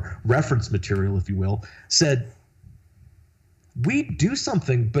things, or reference material, if you will, said, "We do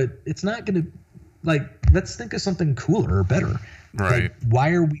something, but it's not going to, like, let's think of something cooler or better." Right. Like, why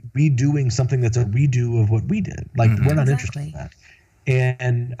are we redoing something that's a redo of what we did? Like, we're not interested in that.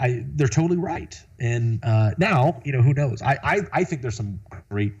 And they're totally right. And now, who knows? I think there's some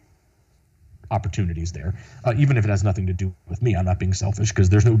great opportunities there, even if it has nothing to do with me. I'm not being selfish, because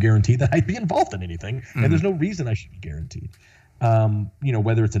there's no guarantee that I'd be involved in anything, and there's no reason I should be guaranteed.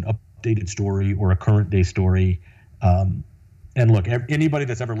 Whether it's an updated story or a current day story. And look, anybody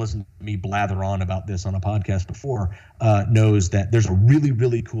that's ever listened to me blather on about this on a podcast before knows that there's a really,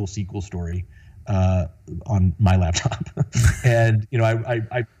 really cool sequel story on my laptop. And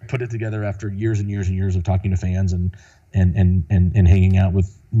I put it together after years and years and years of talking to fans and hanging out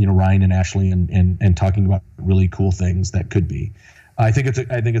with Ryan and Ashley and talking about really cool things that could be. I think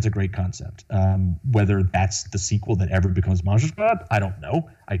it's a great concept. Whether that's the sequel that ever becomes Monster Squad, I don't know.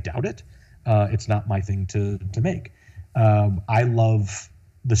 I doubt it. It's not my thing to make. I love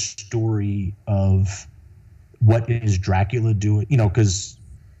the story of what is Dracula doing, because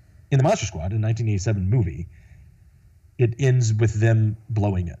in the Monster Squad, in 1987 movie, it ends with them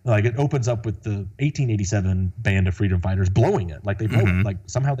blowing it. Like, it opens up with the 1887 band of freedom fighters blowing it. Like, they blow it. Like,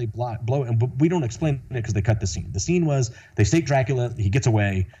 somehow they blow it. But we don't explain it because they cut the scene. The scene was they stake Dracula, he gets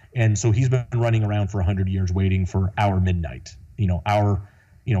away, and so he's been running around for 100 years waiting for our midnight.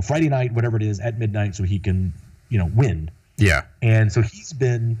 Friday night, whatever it is, at midnight, so he can, win. Yeah. And so he's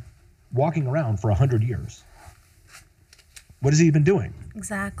been walking around for 100 years. What has he been doing?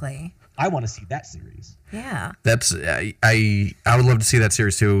 Exactly. I want to see that series. Yeah. That's I would love to see that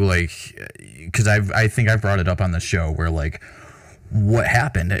series too, like, because I think I've brought it up on the show where, like, what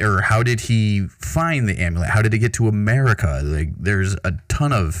happened, or how did he find the amulet? How did it get to America? Like, there's a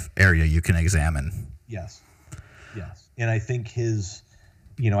ton of area you can examine. Yes. And I think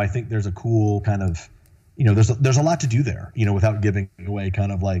I think there's a cool kind of, there's a lot to do there, without giving away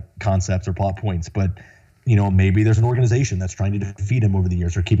kind of like concepts or plot points, but maybe there's an organization that's trying to defeat him over the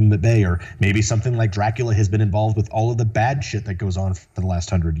years or keep him at bay, or maybe something like Dracula has been involved with all of the bad shit that goes on for the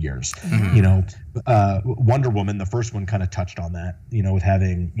last 100 years. Wonder Woman, the first one, kind of touched on that, with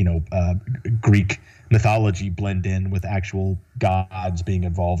having, Greek mythology blend in with actual gods being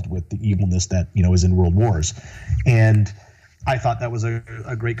involved with the evilness that, is in world wars. And I thought that was a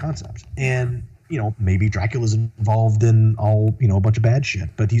great concept. And, maybe Dracula's involved in all, a bunch of bad shit,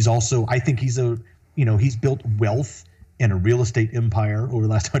 but he's also, I think he's he's built wealth and a real estate empire over the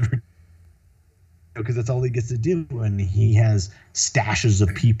last 100, because that's all he gets to do. And he has stashes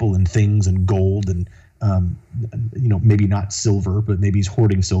of people and things and gold and, maybe not silver, but maybe he's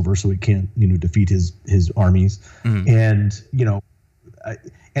hoarding silver so he can't, defeat his armies. And,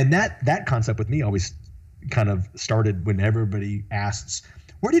 and that concept with me always kind of started when everybody asks,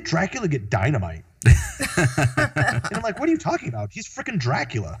 where did Dracula get dynamite? And I'm like, what are you talking about? He's freaking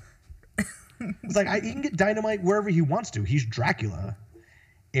Dracula. It's like, he can get dynamite wherever he wants to. He's Dracula.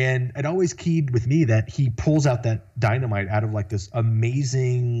 And it always keyed with me that he pulls out that dynamite out of like this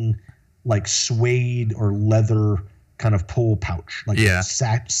amazing, like, suede or leather kind of pull pouch, like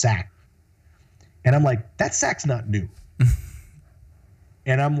sack. And I'm like, that sack's not new.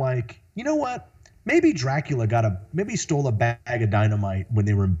 And I'm like, you know what? Maybe Dracula maybe stole a bag of dynamite when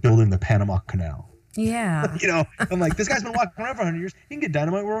they were building the Panama Canal. Yeah. I'm like, this guy's been walking around for 100 years. He can get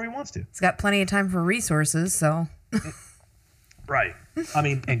dynamite wherever he wants to. He's got plenty of time for resources, so. Right. I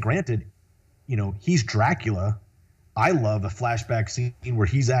mean, and granted, he's Dracula. I love a flashback scene where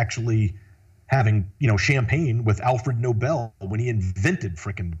he's actually having, champagne with Alfred Nobel when he invented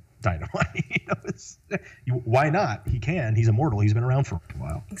frickin' dynamite. Why not? He can. He's immortal. He's been around for a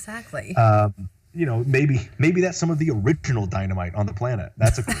while. Exactly. Maybe that's some of the original dynamite on the planet.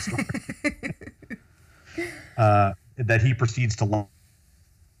 That's a cool story. That he proceeds to love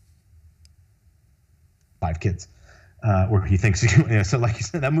 5 kids, where he thinks, so like you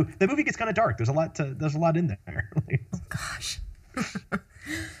said, that movie gets kind of dark. There's a lot in there. Oh gosh.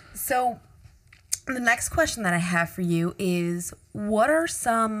 So the next question that I have for you is, what are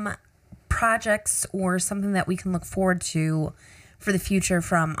some projects or something that we can look forward to for the future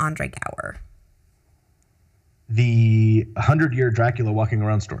from Andre Gower? The 100-year Dracula walking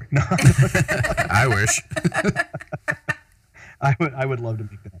around story. No. I wish. I would love to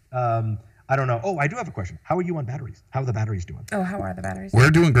make that. I don't know. Oh, I do have a question. How are you on batteries? How are the batteries doing? Oh, how are the batteries? We're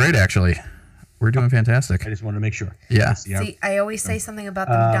doing great, actually. We're doing fantastic. I just wanted to make sure. Yeah. See, I always say something about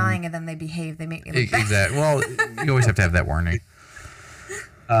them dying, and then they behave. They make me look bad. Exactly. Well, you always have to have that warning.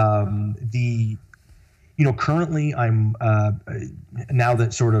 Currently I'm now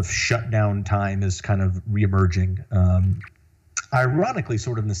that sort of shutdown time is kind of reemerging. Ironically,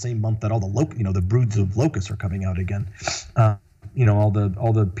 sort of in the same month that all the the broods of locusts are coming out again. All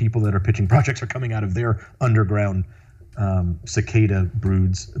the people that are pitching projects are coming out of their underground cicada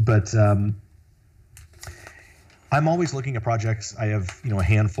broods. But I'm always looking at projects. I have a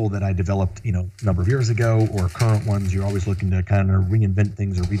handful that I developed a number of years ago, or current ones. You're always looking to kind of reinvent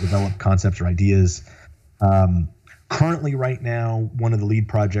things or redevelop concepts or ideas. Currently, right now, one of the lead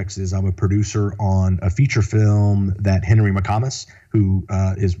projects is I'm a producer on a feature film that Henry McComas, who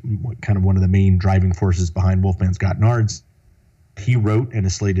is kind of one of the main driving forces behind Wolfman's Got Nards, he wrote and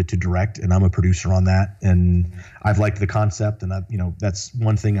is slated to direct, and I'm a producer on that. And I've liked the concept, and that's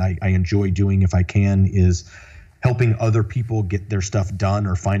one thing I enjoy doing if I can, is helping other people get their stuff done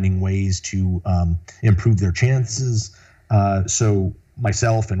or finding ways to improve their chances. So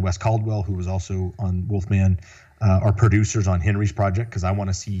myself and Wes Caldwell, who was also on Wolfman, are producers on Henry's project, because I want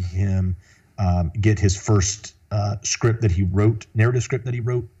to see him get his first narrative script that he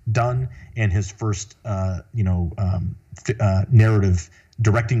wrote done, and his first narrative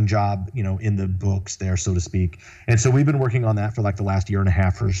directing job, in the books there, so to speak. And so we've been working on that for like the last year and a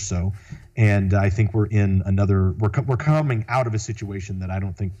half or so. And I think we're coming out of a situation that I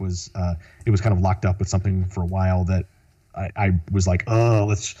don't think was, it was kind of locked up with something for a while that I was like, oh,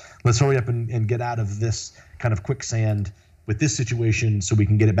 let's hurry up and get out of this kind of quicksand with this situation so we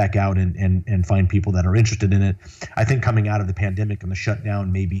can get it back out and find people that are interested in it. I think coming out of the pandemic and the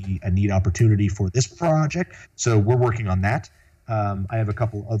shutdown may be a neat opportunity for this project. So we're working on that. I have a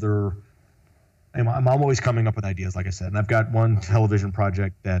couple other, I'm always coming up with ideas, like I said, and I've got one television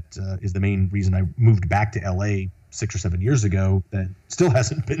project that is the main reason I moved back to LA 6 or 7 years ago that still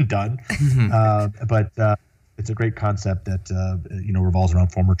hasn't been done. But it's a great concept that, revolves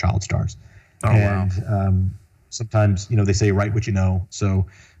around former child stars. Oh, and, wow. Sometimes, they say write what you know. So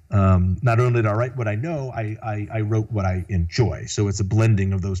not only did I write what I know, I wrote what I enjoy. So it's a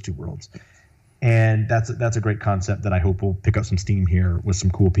blending of those two worlds. And that's a great concept that I hope will pick up some steam here with some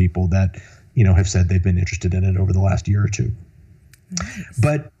cool people that, have said they've been interested in it over the last year or two. Nice.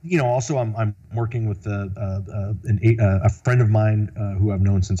 But, also I'm working with a friend of mine who I've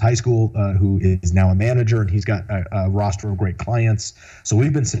known since high school, who is now a manager, and he's got a roster of great clients. So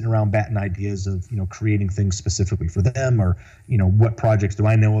we've been sitting around batting ideas of, creating things specifically for them, or, what projects do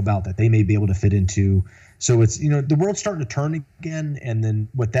I know about that they may be able to fit into. So it's, the world's starting to turn again. And then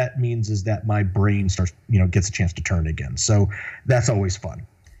what that means is that my brain starts, gets a chance to turn again. So that's always fun.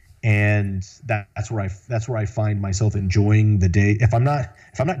 And that's where I find myself enjoying the day. If I'm not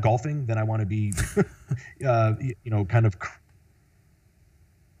golfing, then I want to be, kind of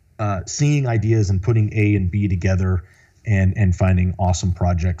seeing ideas and putting A and B together, and finding awesome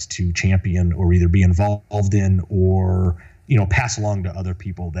projects to champion or either be involved in or pass along to other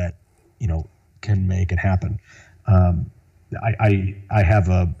people that can make it happen.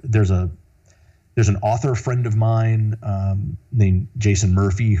 There's an author friend of mine named Jason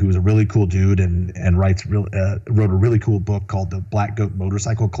Murphy, who's a really cool dude and wrote a really cool book called The Black Goat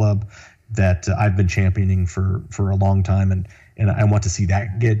Motorcycle Club that I've been championing for a long time, and I want to see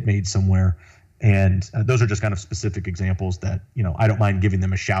that get made somewhere. And those are just kind of specific examples that I don't mind giving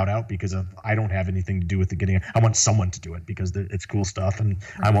them a shout out because I don't have anything to do with it getting. I want someone to do it because it's cool stuff, and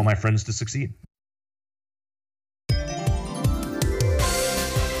I want my friends to succeed.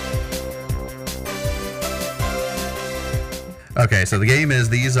 Okay, so the game is,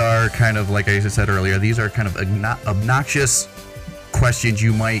 these are kind of, like I said earlier, these are kind of obnoxious questions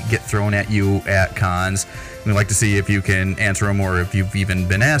you might get thrown at you at cons. We'd like to see if you can answer them, or if you've even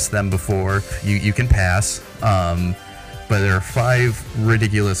been asked them before, you can pass. But there are 5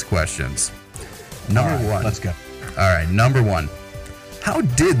 ridiculous questions. Number one. Let's go. All right, number 1. How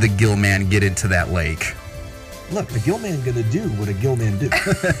did the Gill Man get into that lake? Look, the Gill Man gonna do what a Gill Man do.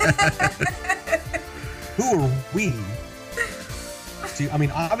 Who are we? I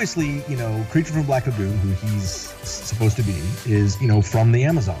mean, obviously, Creature from Black Lagoon, who he's supposed to be, is, from the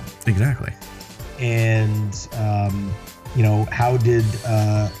Amazon. Exactly. And, how did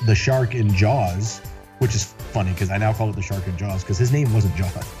the shark in Jaws, which is funny because I now call it the shark in Jaws because his name wasn't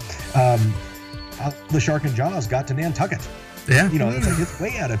Jaws. How the shark in Jaws got to Nantucket. Yeah. It's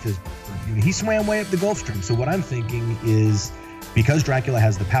way out of his. He swam way up the Gulf Stream. So what I'm thinking is, because Dracula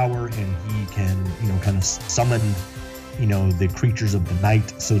has the power and he can, kind of summon the creatures of the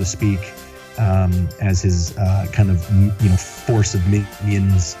night, so to speak, as his kind of force of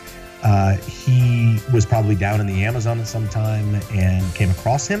minions. He was probably down in the Amazon at some time and came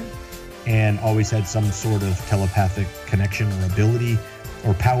across him, and always had some sort of telepathic connection or ability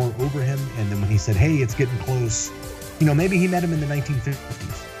or power over him. And then when he said, "Hey, it's getting close," maybe he met him in the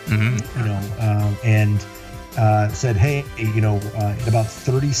 1950s, and said, "Hey, in about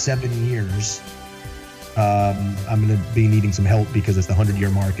 37 years." I'm going to be needing some help because it's the 100-year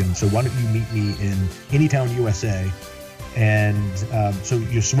mark, and so why don't you meet me in Anytown, USA? And so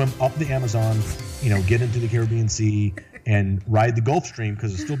you swim up the Amazon, get into the Caribbean Sea and ride the Gulf Stream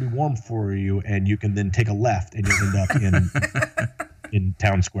because it'll still be warm for you, and you can then take a left and you'll end up in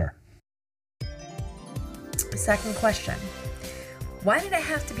Town Square. Second question. Why did it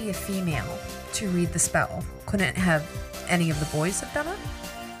have to be a female to read the spell? Couldn't it have any of the boys have done it?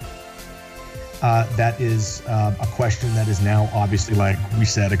 That is a question that is now obviously, like we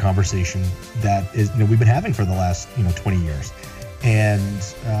said, a conversation that is we've been having for the last 20 years,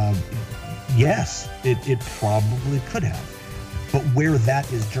 and yes, it probably could have, but where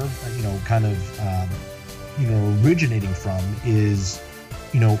that is originating from is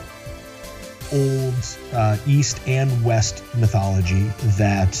old East and West mythology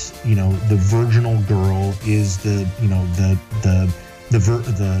that the virginal girl is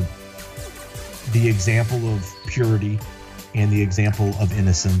the example of purity and the example of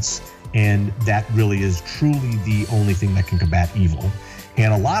innocence, and that really is truly the only thing that can combat evil.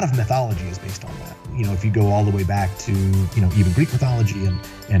 And a lot of mythology is based on that. If you go all the way back to, even Greek mythology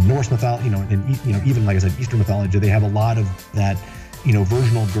and Norse mythology, and even, like I said, Eastern mythology, they have a lot of that,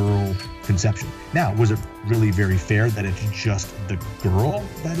 virginal girl conception. Now, was it really very fair that it's just the girl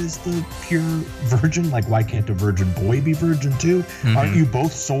that is the pure virgin? Like, why can't a virgin boy be virgin too? Mm-hmm. Aren't you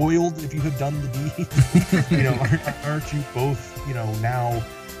both soiled if you have done the deed? Aren't you both, now?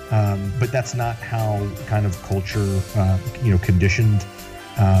 But that's not how kind of culture, conditioned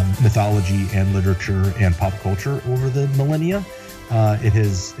mythology and literature and pop culture over the millennia. It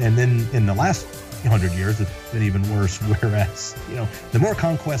has, and then in the last 100 years, it's been even worse. Whereas, the more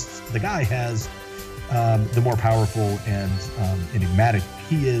conquests the guy has, the more powerful and enigmatic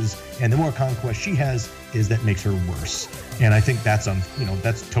he is, and the more conquest she has is that makes her worse. And I think that's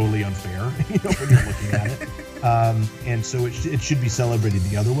that's totally unfair. When you're looking at it. And so it should be celebrated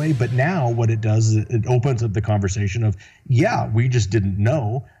the other way. But now what it does is it opens up the conversation of, yeah, we just didn't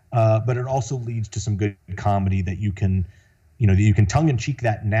know. But it also leads to some good comedy that you can tongue in cheek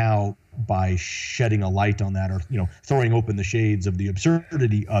that now by shedding a light on that, or, throwing open the shades of the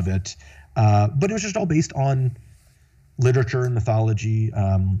absurdity of it. But it was just all based on literature and mythology.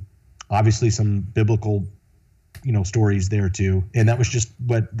 Obviously some biblical, stories there too. And that was just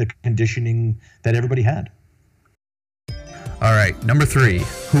what the conditioning that everybody had. All right, number 3.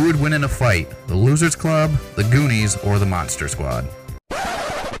 Who would win in a fight? The Losers Club, the Goonies, or the Monster Squad?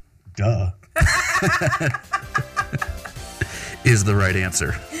 Duh. Is the right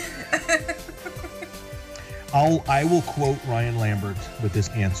answer. I will quote Ryan Lambert with this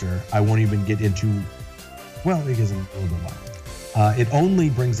answer. I won't even get into, because I'm a little bit violent. It only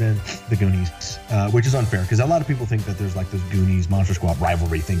brings in the Goonies, which is unfair, because a lot of people think that there's like this Goonies Monster Squad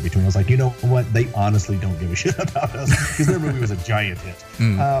rivalry thing between us. Like, you know what? They honestly don't give a shit about us, because their movie was a giant hit.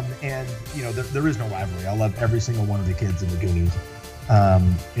 And there is no rivalry. I love every single one of the kids in the Goonies.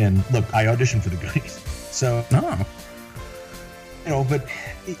 And look, I auditioned for the Goonies, so but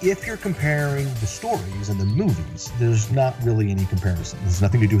if you're comparing the stories and the movies, there's not really any comparison. There's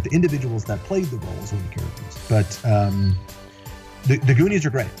nothing to do with the individuals that played the roles or the characters. But the Goonies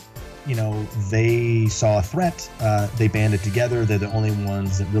are great. They saw a threat. They banded together. They're the only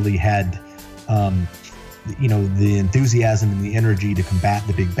ones that really had, the enthusiasm and the energy to combat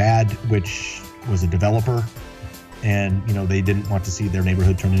the big bad, which was a developer. And, they didn't want to see their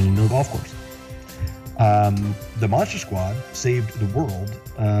neighborhood turn into a golf course. The Monster Squad saved the world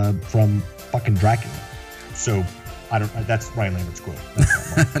from fucking Dracula. So that's Ryan Lambert's quote.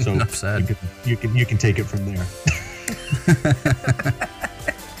 That's so enough said. You can take it from there.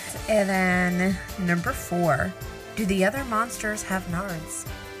 And then number 4, do the other monsters have nards?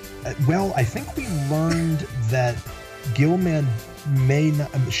 I think we learned that Gilman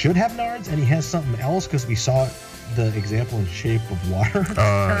should have nards, and he has something else, because we saw the example in Shape of Water.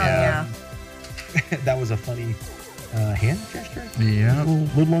 Yeah. That was a funny hand gesture. Yeah.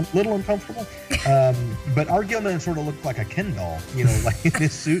 Little uncomfortable. But our Gilman sort of looked like a Ken doll, like in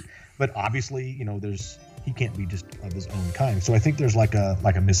this suit. But obviously, he can't be just of his own kind. So I think there's like a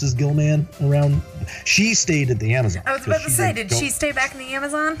Mrs. Gilman around. She stayed at the Amazon. I was about to say, did she stay back in the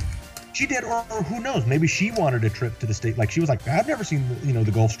Amazon? She did, or who knows? Maybe she wanted a trip to the state. Like, she was like, I've never seen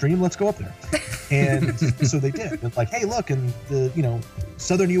the Gulf Stream. Let's go up there. And so they did. It's like, hey, look, in the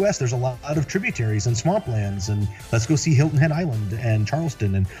southern U.S. there's a lot of tributaries and swamplands, and let's go see Hilton Head Island and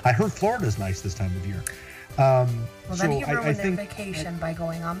Charleston. And I heard Florida's nice this time of year. Then you ruined their vacation by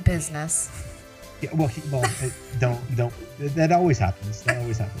going on business. Yeah, don't. That always happens.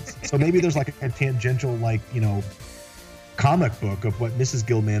 So maybe there's like a tangential, comic book of what Mrs.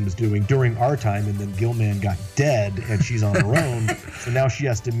 Gilman was doing during our time, and then Gilman got dead and she's on her own. So now she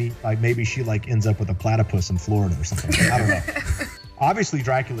has to meet, maybe she ends up with a platypus in Florida or something. I don't know. Obviously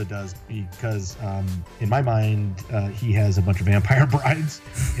Dracula does, because in my mind he has a bunch of vampire brides,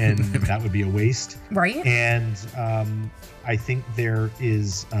 and that would be a waste. Right. And I think there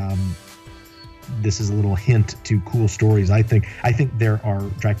is this is a little hint to cool stories. I think there are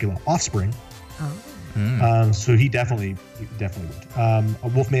Dracula offspring. Oh. So he definitely would. A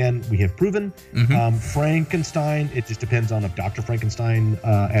Wolfman, we have proven. Mm-hmm. Frankenstein, it just depends on if Dr. Frankenstein,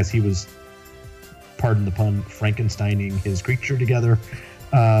 as he was, pardon the pun, Frankensteining his creature together.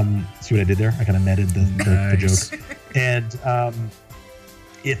 See what I did there? I kind of netted the joke. And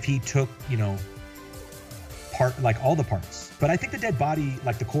if he took, all the parts. But I think the dead body,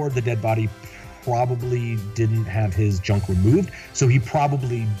 the core of the dead body, probably didn't have his junk removed. So he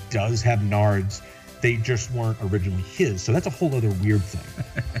probably does have nards. They just weren't originally his. So that's a whole other weird thing.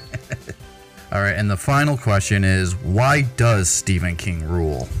 All right, and the final question is, why does Stephen King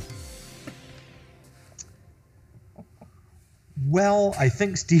rule? Well, I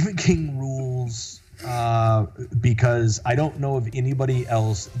think Stephen King rules because I don't know of anybody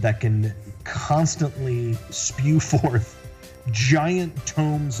else that can constantly spew forth giant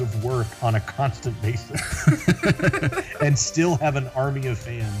tomes of work on a constant basis and still have an army of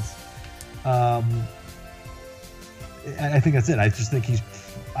fans. I think that's it. I just think he's,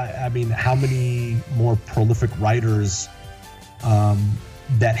 I mean, how many more prolific writers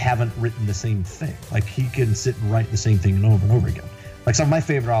that haven't written the same thing? Like, he can sit and write the same thing over and over again. Like, some of my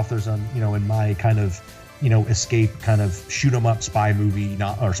favorite authors on, in my kind of, escape kind of shoot 'em up spy movie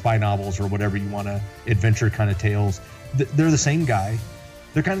or spy novels or whatever you want to, adventure kind of tales. They're the same guy.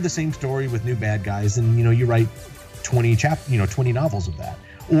 They're kind of the same story with new bad guys, and you write 20 novels of that.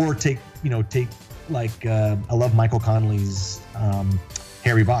 Or take like I love Michael Connelly's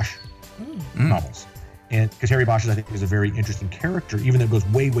Harry Bosch novels, and because Harry Bosch I think is a very interesting character, even though it goes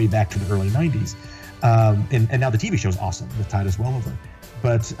way back to the early 90s. And now the TV show is awesome with Titus Welliver,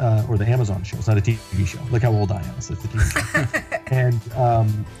 but or the Amazon show. It's not a TV show. Look how old I am. It's the TV show. And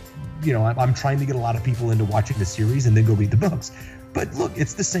I'm trying to get a lot of people into watching the series and then go read the books. But look,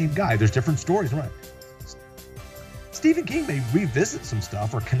 it's the same guy. There's different stories. Right? Stephen King may revisit some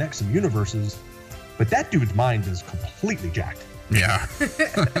stuff or connect some universes, but that dude's mind is completely jacked. Yeah.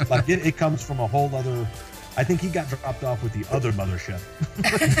 Like it comes from a whole other. I think he got dropped off with the other mothership.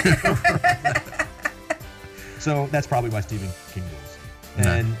 So that's probably why Stephen King goes.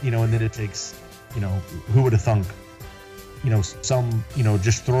 And and then it takes, who would have thunk, some,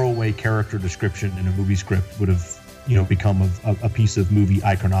 just throwaway character description in a movie script would have, become a piece of movie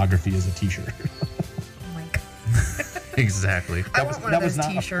iconography as a T-shirt. Oh my God. Exactly. I want one of those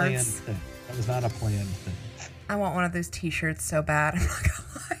T-shirts. That was not a planned thing. I want one of those T-shirts so bad. I'm not gonna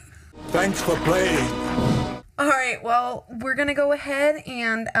lie. Thanks for playing. All right, well, we're going to go ahead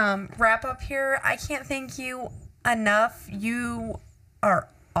and wrap up here. I can't thank you enough. You are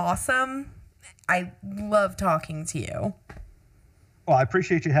awesome. I love talking to you. Well, I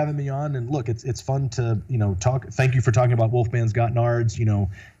appreciate you having me on. And look, it's fun to, talk. Thank you for talking about Wolfman's Got Nards,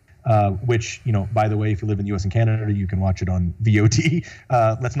 which, by the way, if you live in the U.S. and Canada, you can watch it on VOD.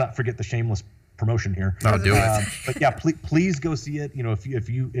 Let's not forget the shameless promotion here. I'll do it. But yeah, please go see it.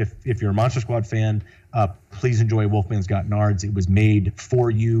 If you're a Monster Squad fan, please enjoy Wolfman's Got Nards. It was made for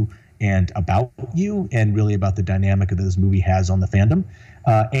you and about you, and really about the dynamic that this movie has on the fandom,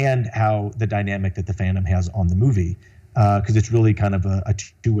 and how the dynamic that the fandom has on the movie, because it's really kind of a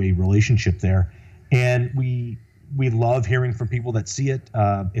two-way relationship there. And we love hearing from people that see it.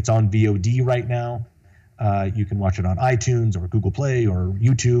 It's on VOD right now. You can watch it on iTunes or Google Play or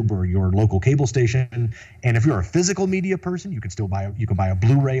YouTube or your local cable station. And if you're a physical media person, you can buy a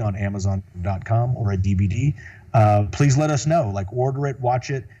Blu-ray on Amazon.com or a DVD. Please let us know. Like, order it, watch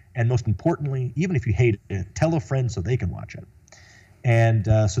it, and most importantly, even if you hate it, tell a friend so they can watch it, and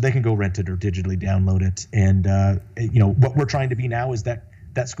so they can go rent it or digitally download it. And what we're trying to be now is that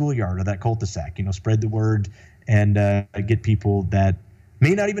schoolyard or that cul-de-sac. Spread the word and get people that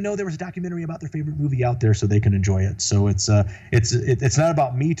may not even know there was a documentary about their favorite movie out there, so they can enjoy it. So it's not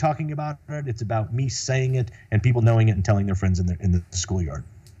about me talking about it; it's about me saying it and people knowing it and telling their friends in the schoolyard.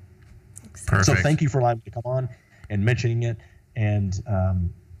 Perfect. So thank you for allowing me to come on and mentioning it, and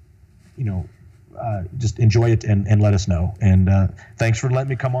just enjoy it and let us know. And thanks for letting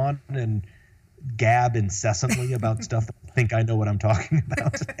me come on and gab incessantly about stuff that I think I know what I'm talking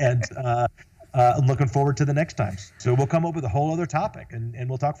about. And I'm looking forward to the next time. So we'll come up with a whole other topic, and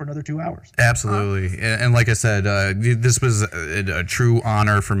we'll talk for another 2 hours. Absolutely. And like I said, this was a true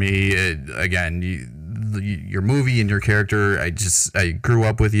honor for me. Your movie and your character, I grew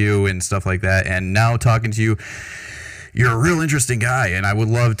up with you and stuff like that. And now talking to you, you're a real interesting guy, and I would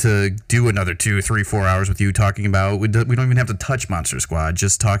love to do another 2, 3, 4 hours with you talking about, we don't even have to touch Monster Squad,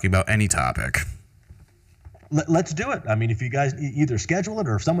 just talking about any topic. Let's do it. I mean, if you guys either schedule it,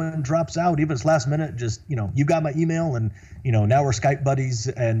 or if someone drops out, even if it's last minute, just, you got my email, and, now we're Skype buddies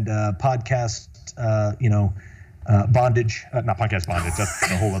and podcast, bondage, not podcast bondage. That's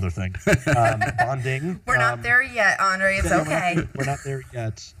a whole other thing. Bonding. We're not there yet, Andre. It's okay. We're not there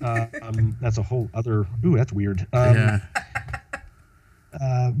yet. That's a whole other, ooh, that's weird. Yeah.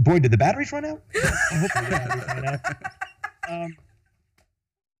 Boy, did the batteries run out? Hopefully the batteries ran out.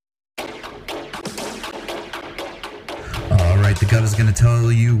 Alright, the Gov is going to tell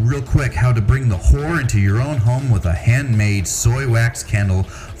you real quick how to bring the horror into your own home with a handmade soy wax candle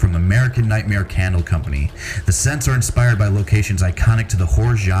from American Nightmare Candle Company. The scents are inspired by locations iconic to the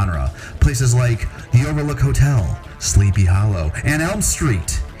horror genre, places like the Overlook Hotel, Sleepy Hollow, and Elm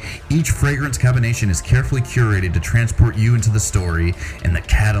Street. Each fragrance combination is carefully curated to transport you into the story, and the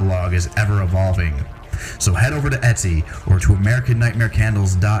catalog is ever evolving. So head over to Etsy or to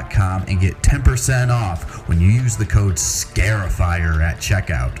AmericanNightmareCandles.com and get 10% off when you use the code SCARIFYER at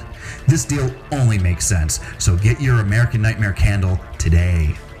checkout. This deal only makes sense, so get your American Nightmare candle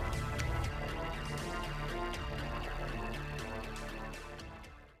today.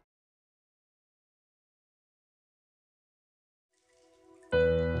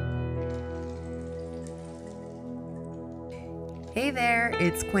 Hey there,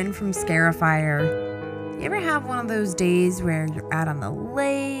 it's Quinn from SCARIFYER. You ever have one of those days where you're out on the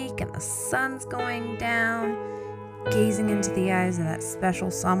lake and the sun's going down, gazing into the eyes of that special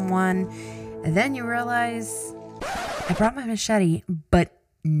someone, and then you realize, I brought my machete, but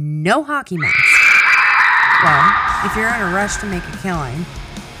no hockey mask? Well, if you're in a rush to make a killing,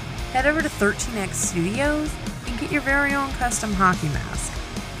 head over to 13X Studios and get your very own custom hockey mask.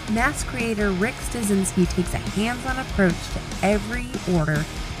 Mask creator Rick Stizinski takes a hands-on approach to every order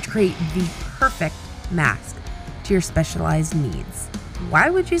to create the perfect mask to your specialized needs. Why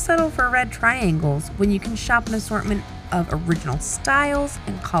would you settle for red triangles when you can shop an assortment of original styles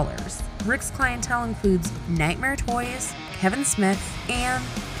and colors? Rick's clientele includes Nightmare Toys, Kevin Smith, and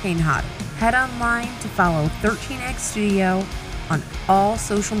Kane Hodder. Head online to follow 13X Studio on all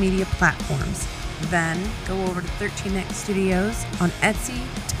social media platforms. Then go over to 13X Studios on Etsy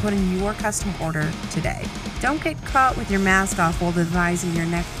to put in your custom order today. Don't get caught with your mask off while devising your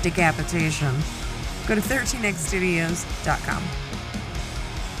next decapitation. Go to 13xstudios.com.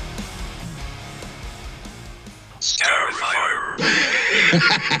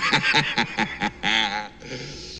 SCARIFYER.